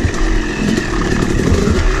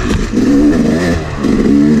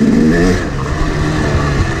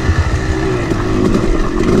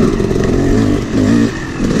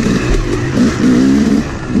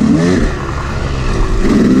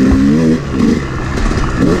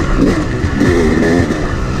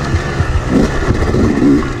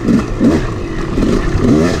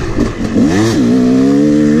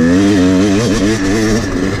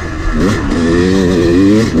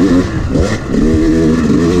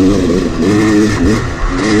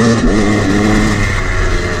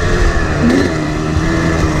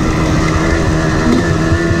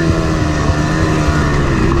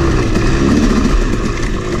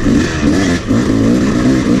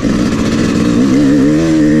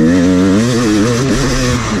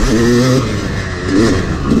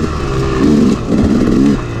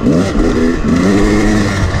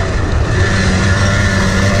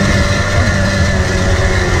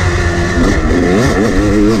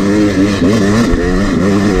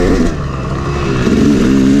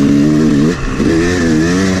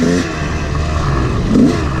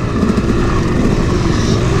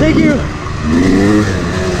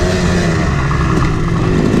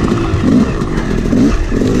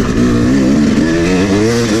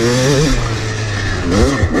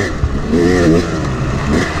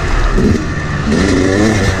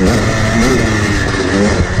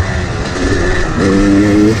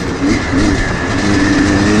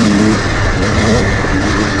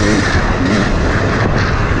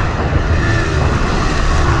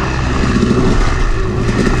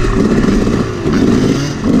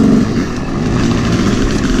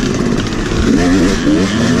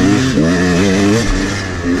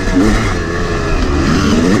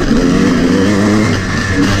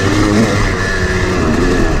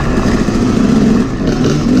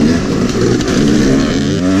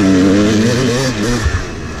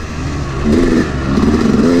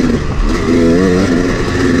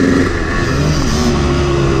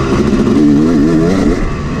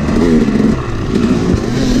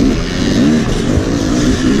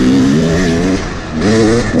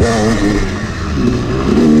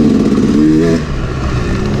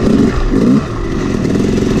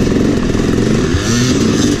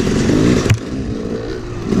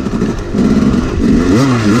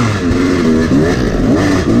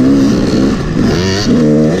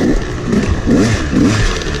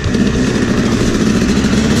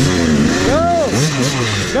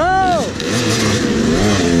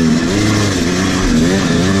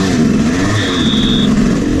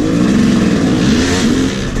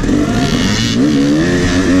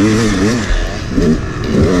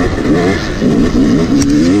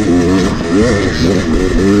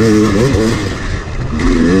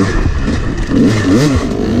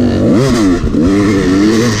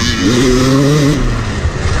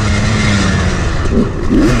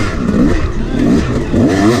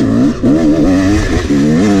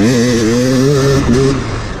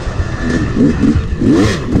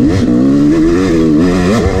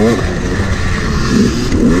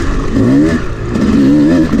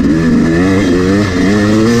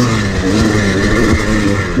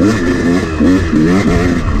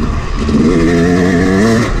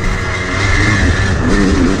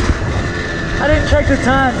 I didn't check the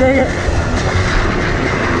time, dang it.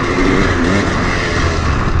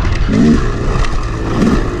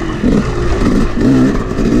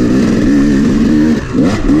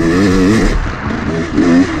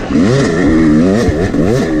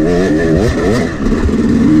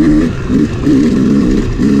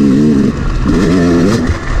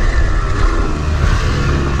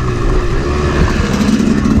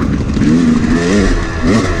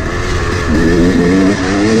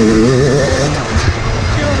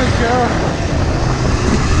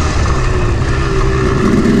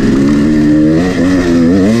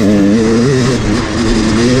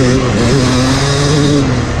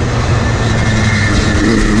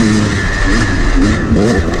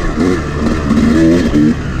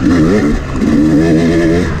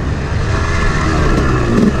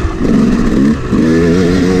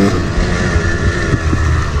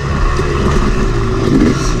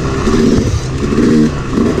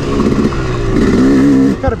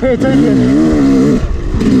 Gotta pay attention.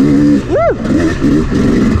 Woo!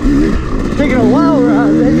 Taking a wild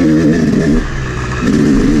ride, baby.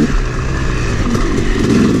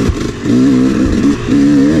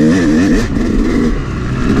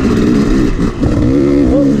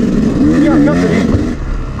 Oh, we got company.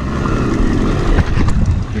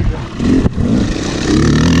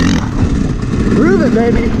 Grooving,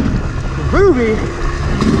 baby. Groovy.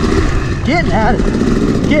 Getting at it.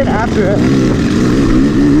 Getting after it.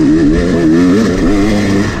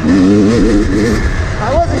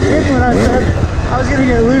 I wasn't kidding when I said I was gonna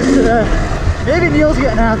get loose today. Maybe Neil's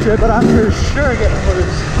getting after it, but I'm for sure getting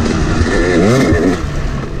loose.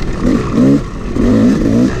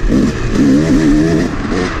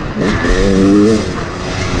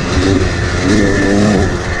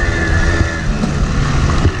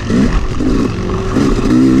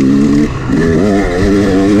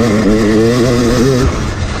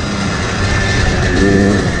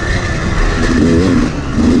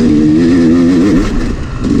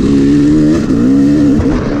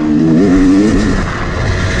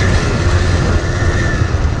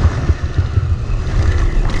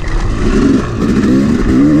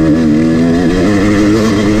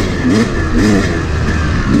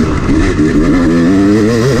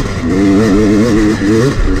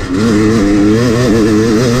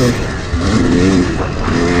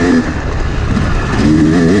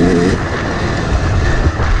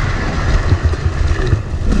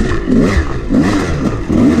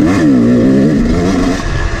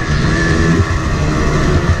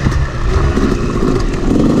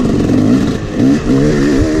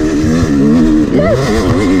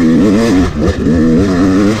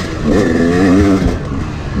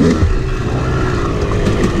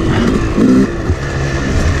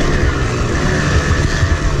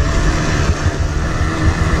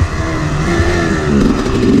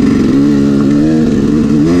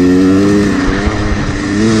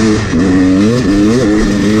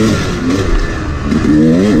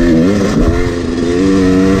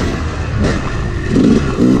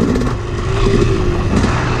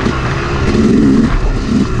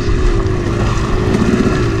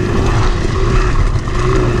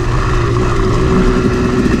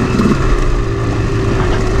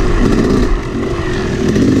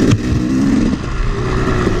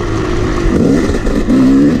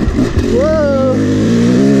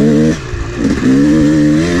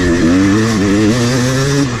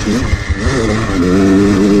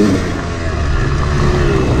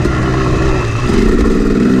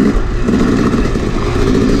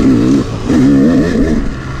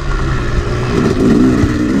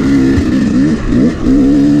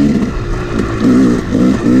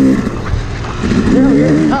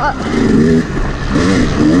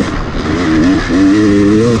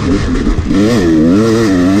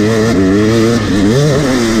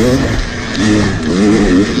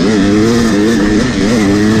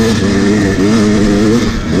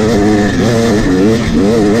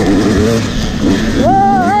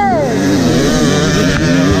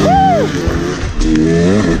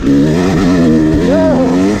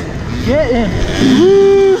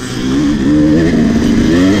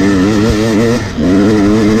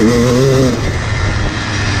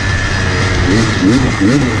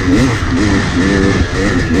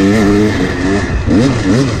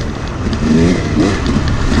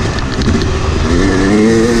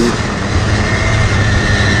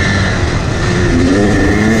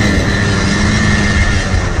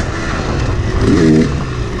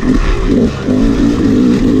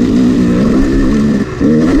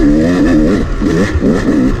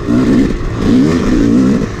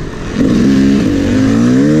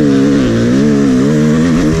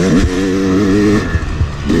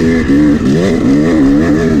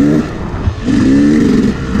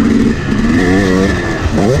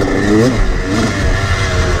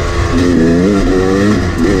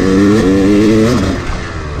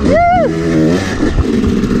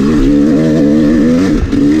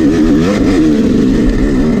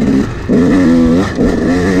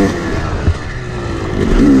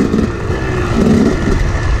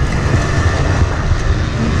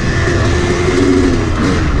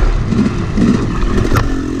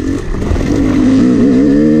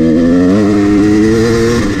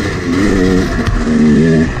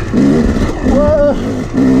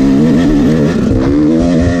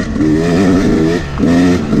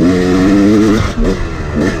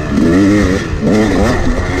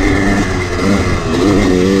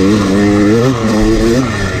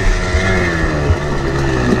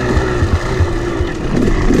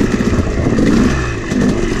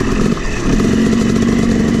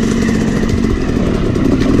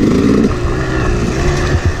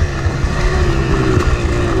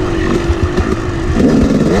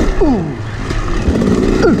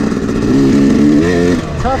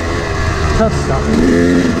 Tough stuff.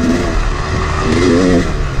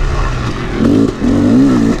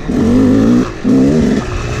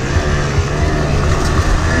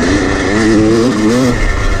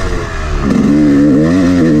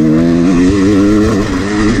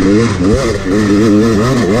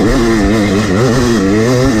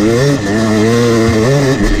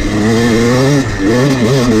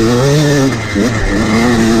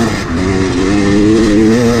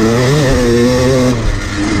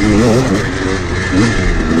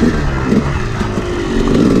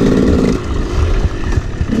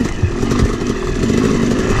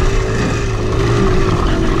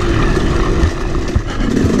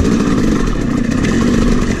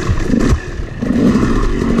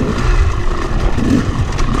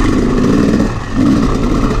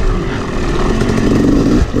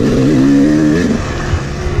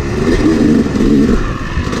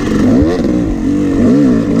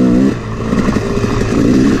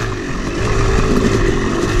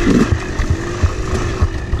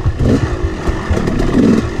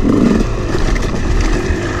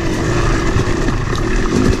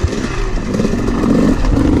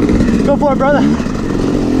 Go for it, brother.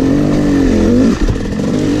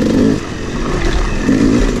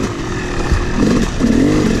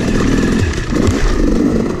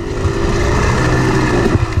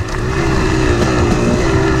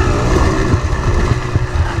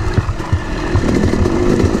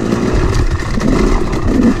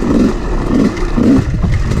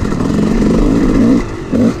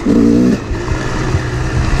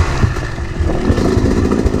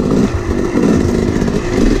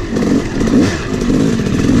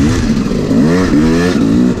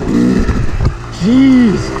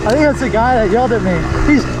 I think that's the guy that yelled at me.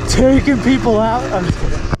 He's taking people out. I'm just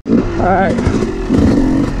kidding. All right.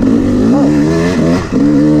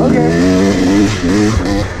 Oh. Okay.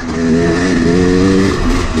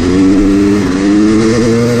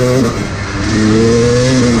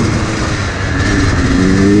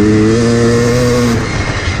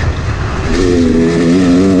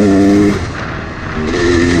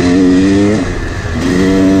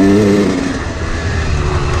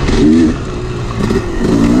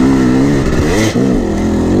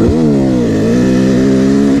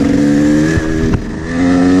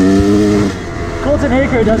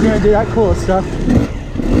 Doesn't even do that cool stuff.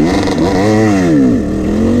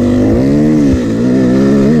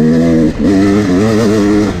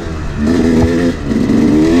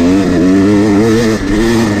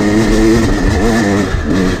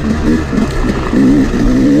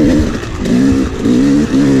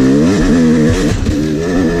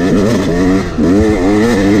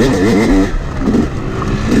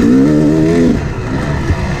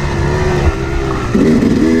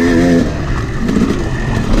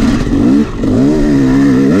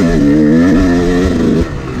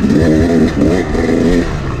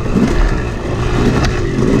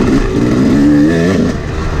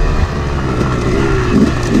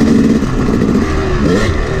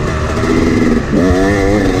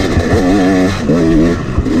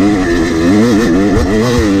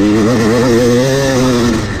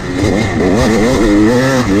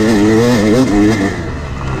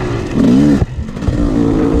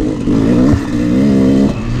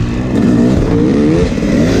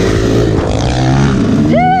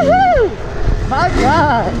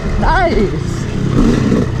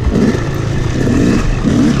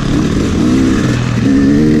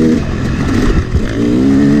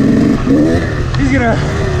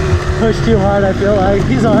 Push too hard, I feel like.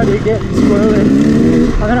 He's already getting squirrely.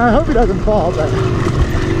 I mean, I hope he doesn't fall, but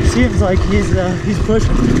it seems like he's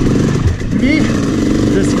pushing. Me,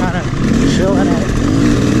 just kind of chilling at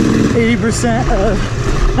 80% of,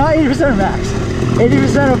 not 80% of max,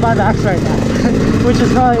 80% of my max right now, which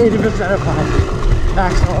is probably 80% of mine.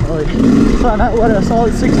 max normally. So I'm at what, a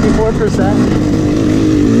solid 64%.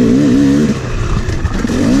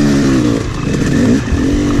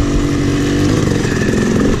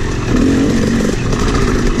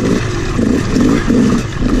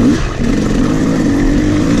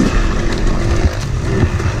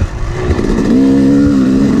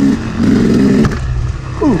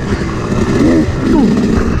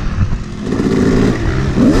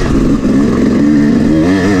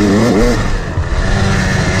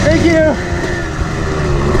 Thank you.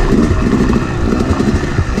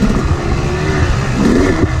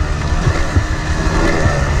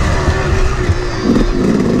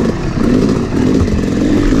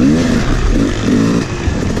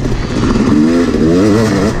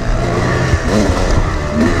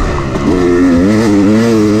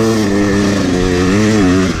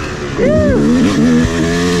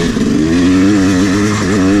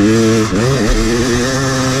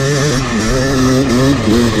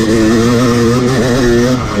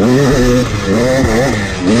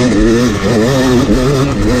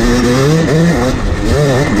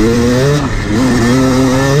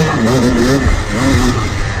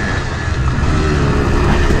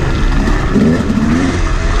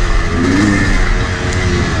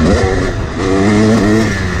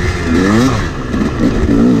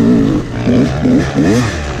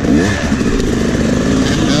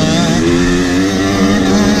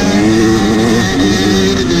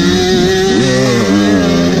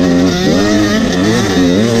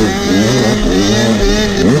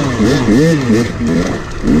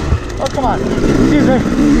 Oh, come on. Excuse me.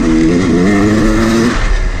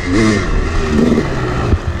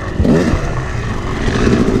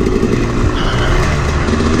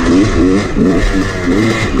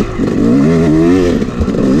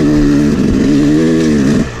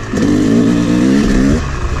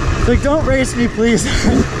 Like, don't race me, please.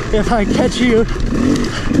 If I catch you,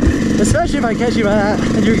 especially if I catch you by that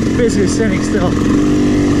and you're basically standing still.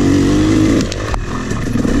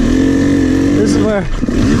 This is where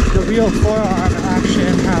the real forearm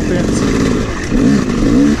action happens.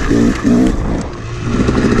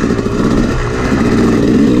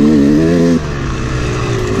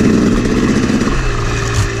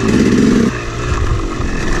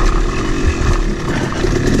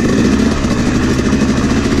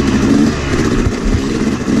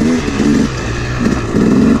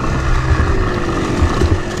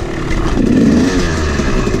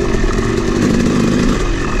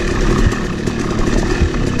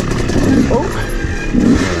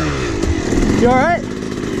 You alright? He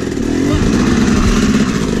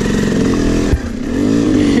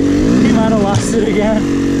might have lost it again.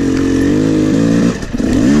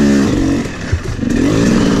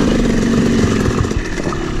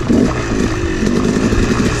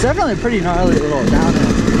 It's definitely a pretty gnarly little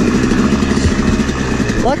downhill.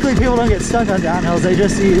 Luckily people don't get stuck on downhills, they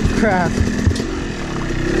just eat crap.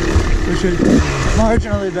 Which is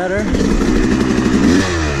marginally better.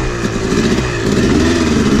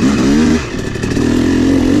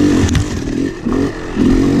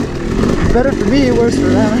 Better for me, worse for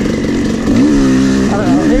them. I don't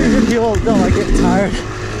know, maybe if people don't like getting tired,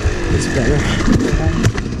 it's better.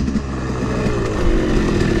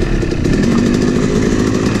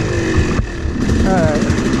 Alright,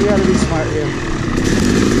 we gotta be smart here.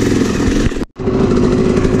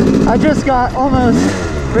 I just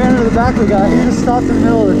ran into the back of the guy. He just stopped in the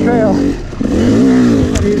middle of the trail.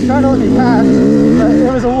 And he was trying to let me pass, but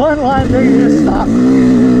it was a one-line thing, he just stopped.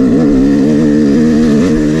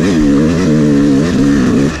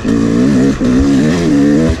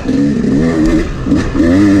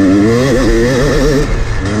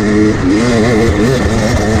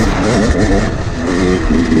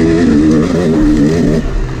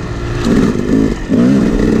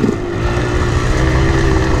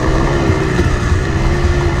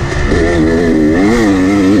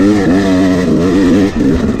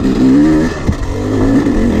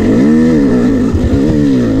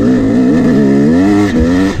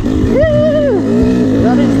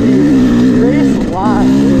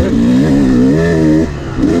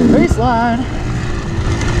 Baseline.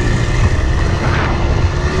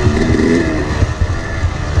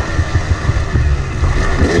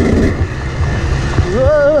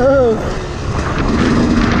 Whoa.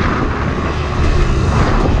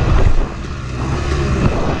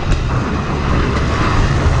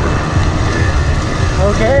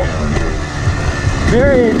 Okay.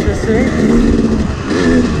 Very interesting.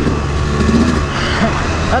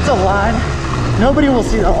 That's a line. Nobody will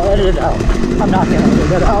see that. I'll edit it out. I'm not gonna edit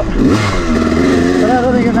that out. But I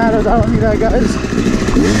don't think it matters. I don't think that guy's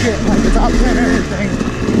getting like the top 10 or anything.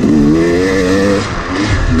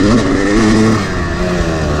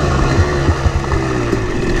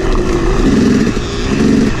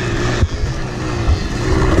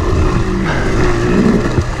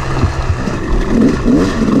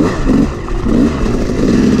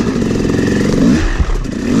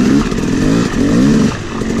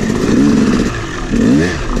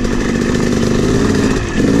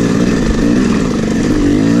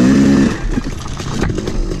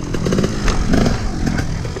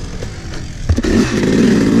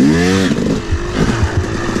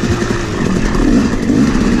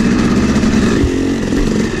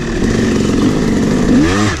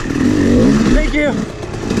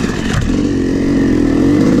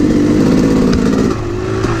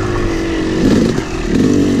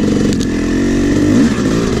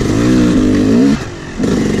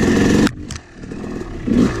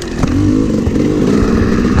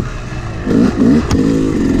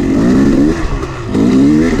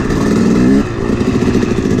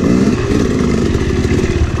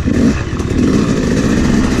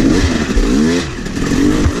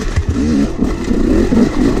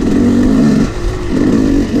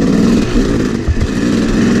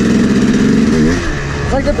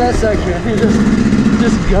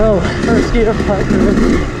 gonna park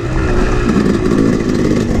her.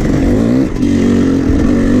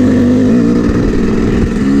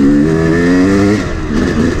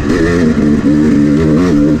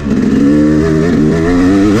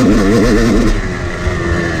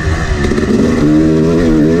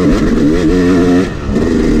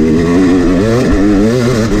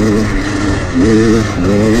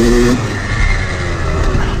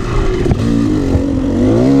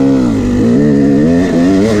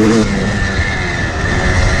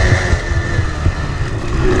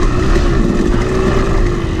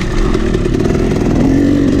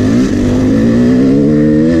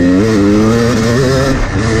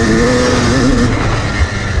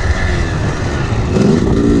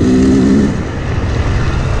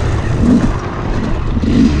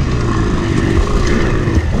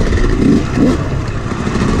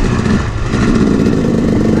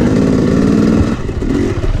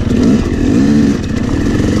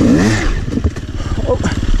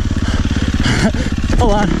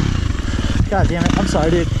 Hold on. God damn it. I'm sorry,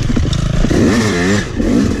 dude.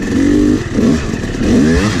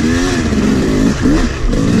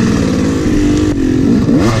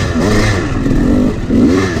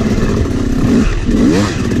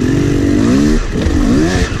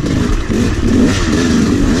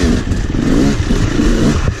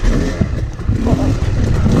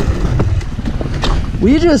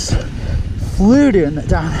 We just flew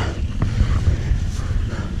down.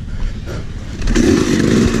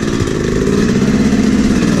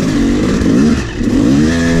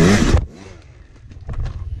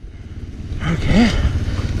 Okay.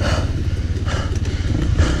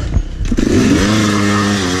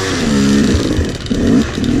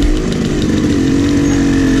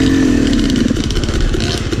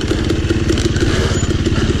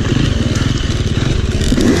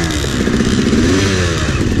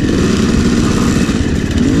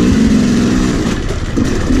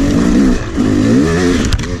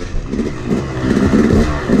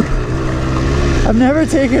 I've never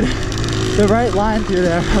taken the right line through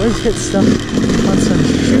there. I always get stuck on some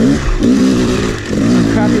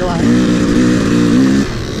crappy line.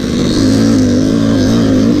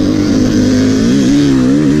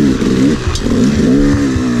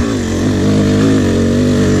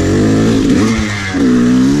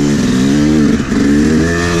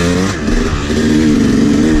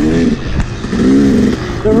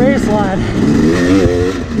 The race line.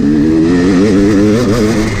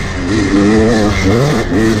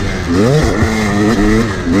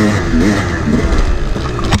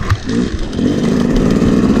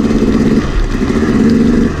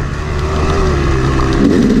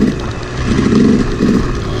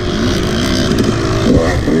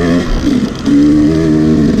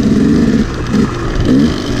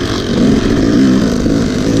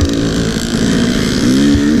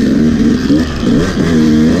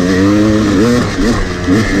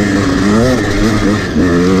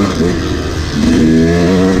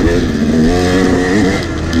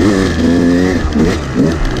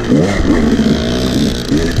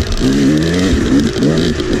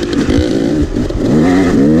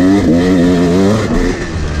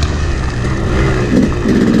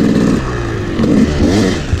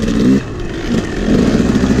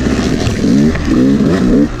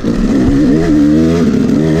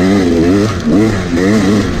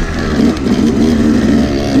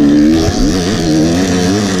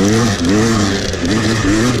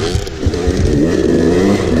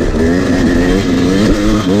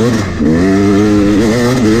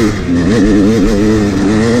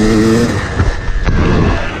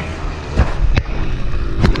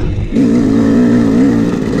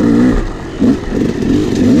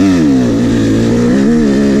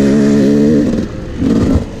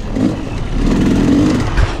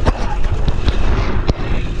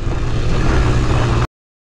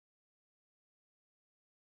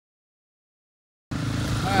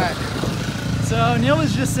 So Neil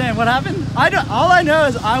was just saying, what happened? All I know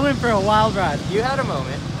is I went for a wild ride. You had a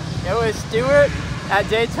moment. It was Stewart at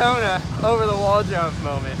Daytona over the wall jump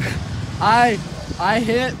moment. I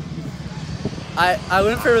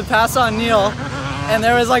went for the pass on Neil, and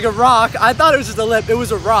there was like a rock. I thought it was just a lip. It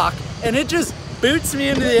was a rock, and it just boots me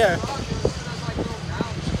into the air.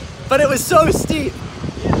 But it was so steep,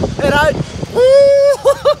 and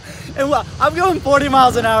I'm going 40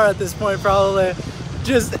 miles an hour at this point, probably.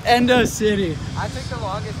 Just Endo City. I took the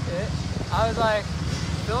longest hit. I was like,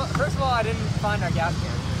 first of all, I didn't find our gas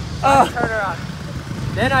can. Oh. Turn around.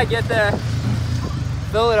 Then I get there,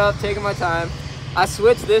 fill it up, taking my time. I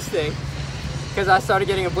switch this thing because I started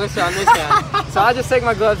getting a blister on this hand. So I just take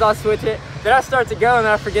my gloves off, switch it. Then I start to go, and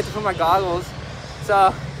then I forget to put my goggles.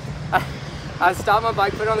 So I stopped my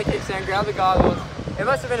bike, put it on the kickstand, grabbed the goggles. It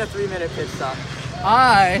must have been a 3-minute pit stop.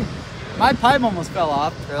 My pipe almost fell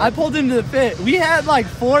off. Really? I pulled into the pit. We had like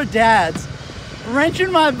 4 dads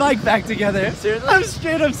wrenching my bike back together. Seriously? I'm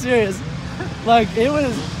straight up serious. Like it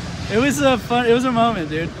was a moment,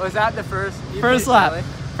 dude. Was that the first lap? Really?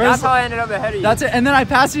 First That's how I ended up ahead of you. That's it. And then I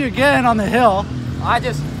passed you again on the hill.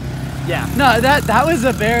 Yeah. No, that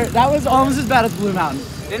was almost as bad as Blue Mountain.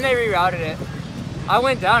 Then they rerouted it. I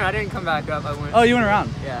went down, I didn't come back up. I went. Oh, you went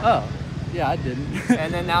around? Yeah. Oh, yeah, I didn't.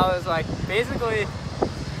 And then now it's like, basically,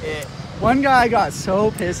 One guy got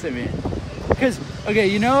so pissed at me. Because, okay,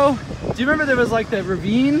 do you remember there was like the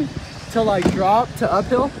ravine to like drop to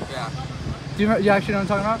uphill? Yeah. Do you actually know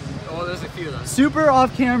what I'm talking about? Well, there's a few of them. Super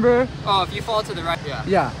off camber. Oh, if you fall to the right, yeah.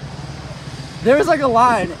 Yeah. There was like a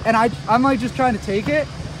line, and I'm like just trying to take it,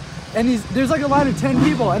 and there's like a line of 10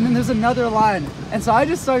 people, and then there's another line, and so I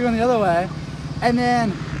just start going the other way, and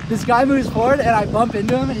then this guy moves forward, and I bump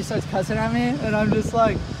into him, and he starts cussing at me, and I'm just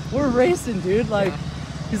like, we're racing, dude. Like,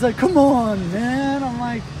 he's like, come on, man. I'm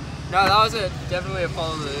like, no, that was definitely a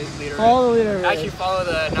follow the leader. Follow the leader. Race. Actually, follow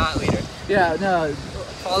the not leader. Yeah, no.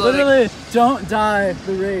 Follow literally, don't die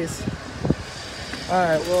the race. All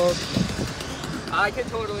right, well. I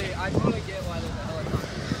totally get why there's a helicopter.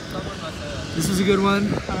 Someone must have. This was a good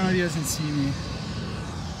one. I don't know if you guys can see me.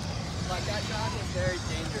 Like, that track is very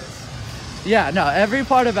dangerous. Yeah, no, every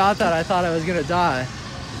part about that I thought I was gonna die.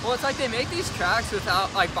 Well, it's like they make these tracks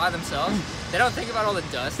without, like, by themselves. They don't think about all the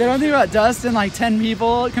dust. They don't think about dust and like 10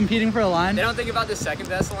 people competing for a line. They don't think about the second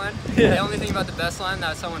best line. Yeah. They only think about the best line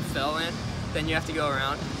that someone fell in. Then you have to go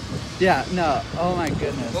around. Yeah, no. Oh my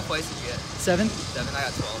goodness. What place did you get? 7? 7. I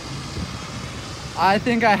got 12. I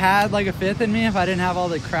think I had like a 5th in me if I didn't have all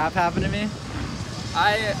the crap happen to me.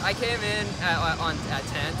 I came in at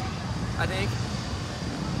 10th, I think,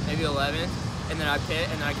 maybe 11th, and then I pit,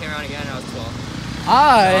 and then I came around again, and I was 12th. So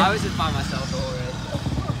I was just by myself the whole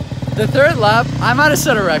race. The 3rd lap, I might have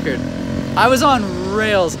set a record. I was on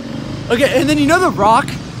rails. Okay, and then you know the rock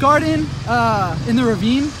garden in the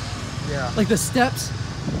ravine? Yeah. Like the steps?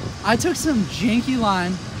 I took some janky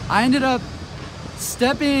line. I ended up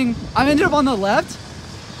on the left.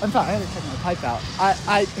 I'm sorry, I had to check my pipe out.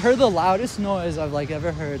 I heard the loudest noise I've like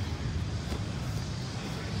ever heard.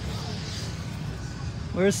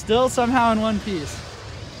 We're still somehow in one piece.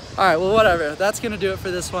 All right, well, whatever. That's gonna do it for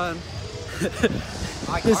this one.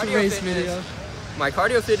 This race video. My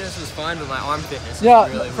cardio fitness was fine, but my arm fitness was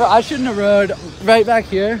really weak. I shouldn't have rode right back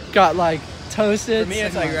here. Got like toasted. For me,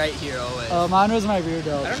 it's like right here always. Oh, mine was my rear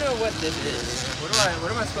delt. I don't know what this is.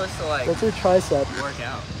 What am I supposed to like? That's your tricep. Work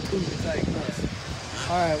out. It's like this.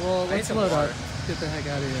 All right, well, let's load up. Get the heck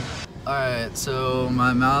out of here. All right, so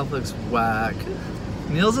my mouth looks whack.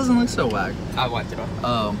 Neil's doesn't look so whack. I wiped it off.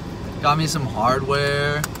 Oh, got me some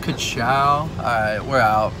hardware. Ka-chow. All right, we're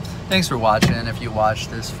out. Thanks for watching if you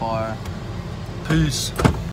watched this far. Peace.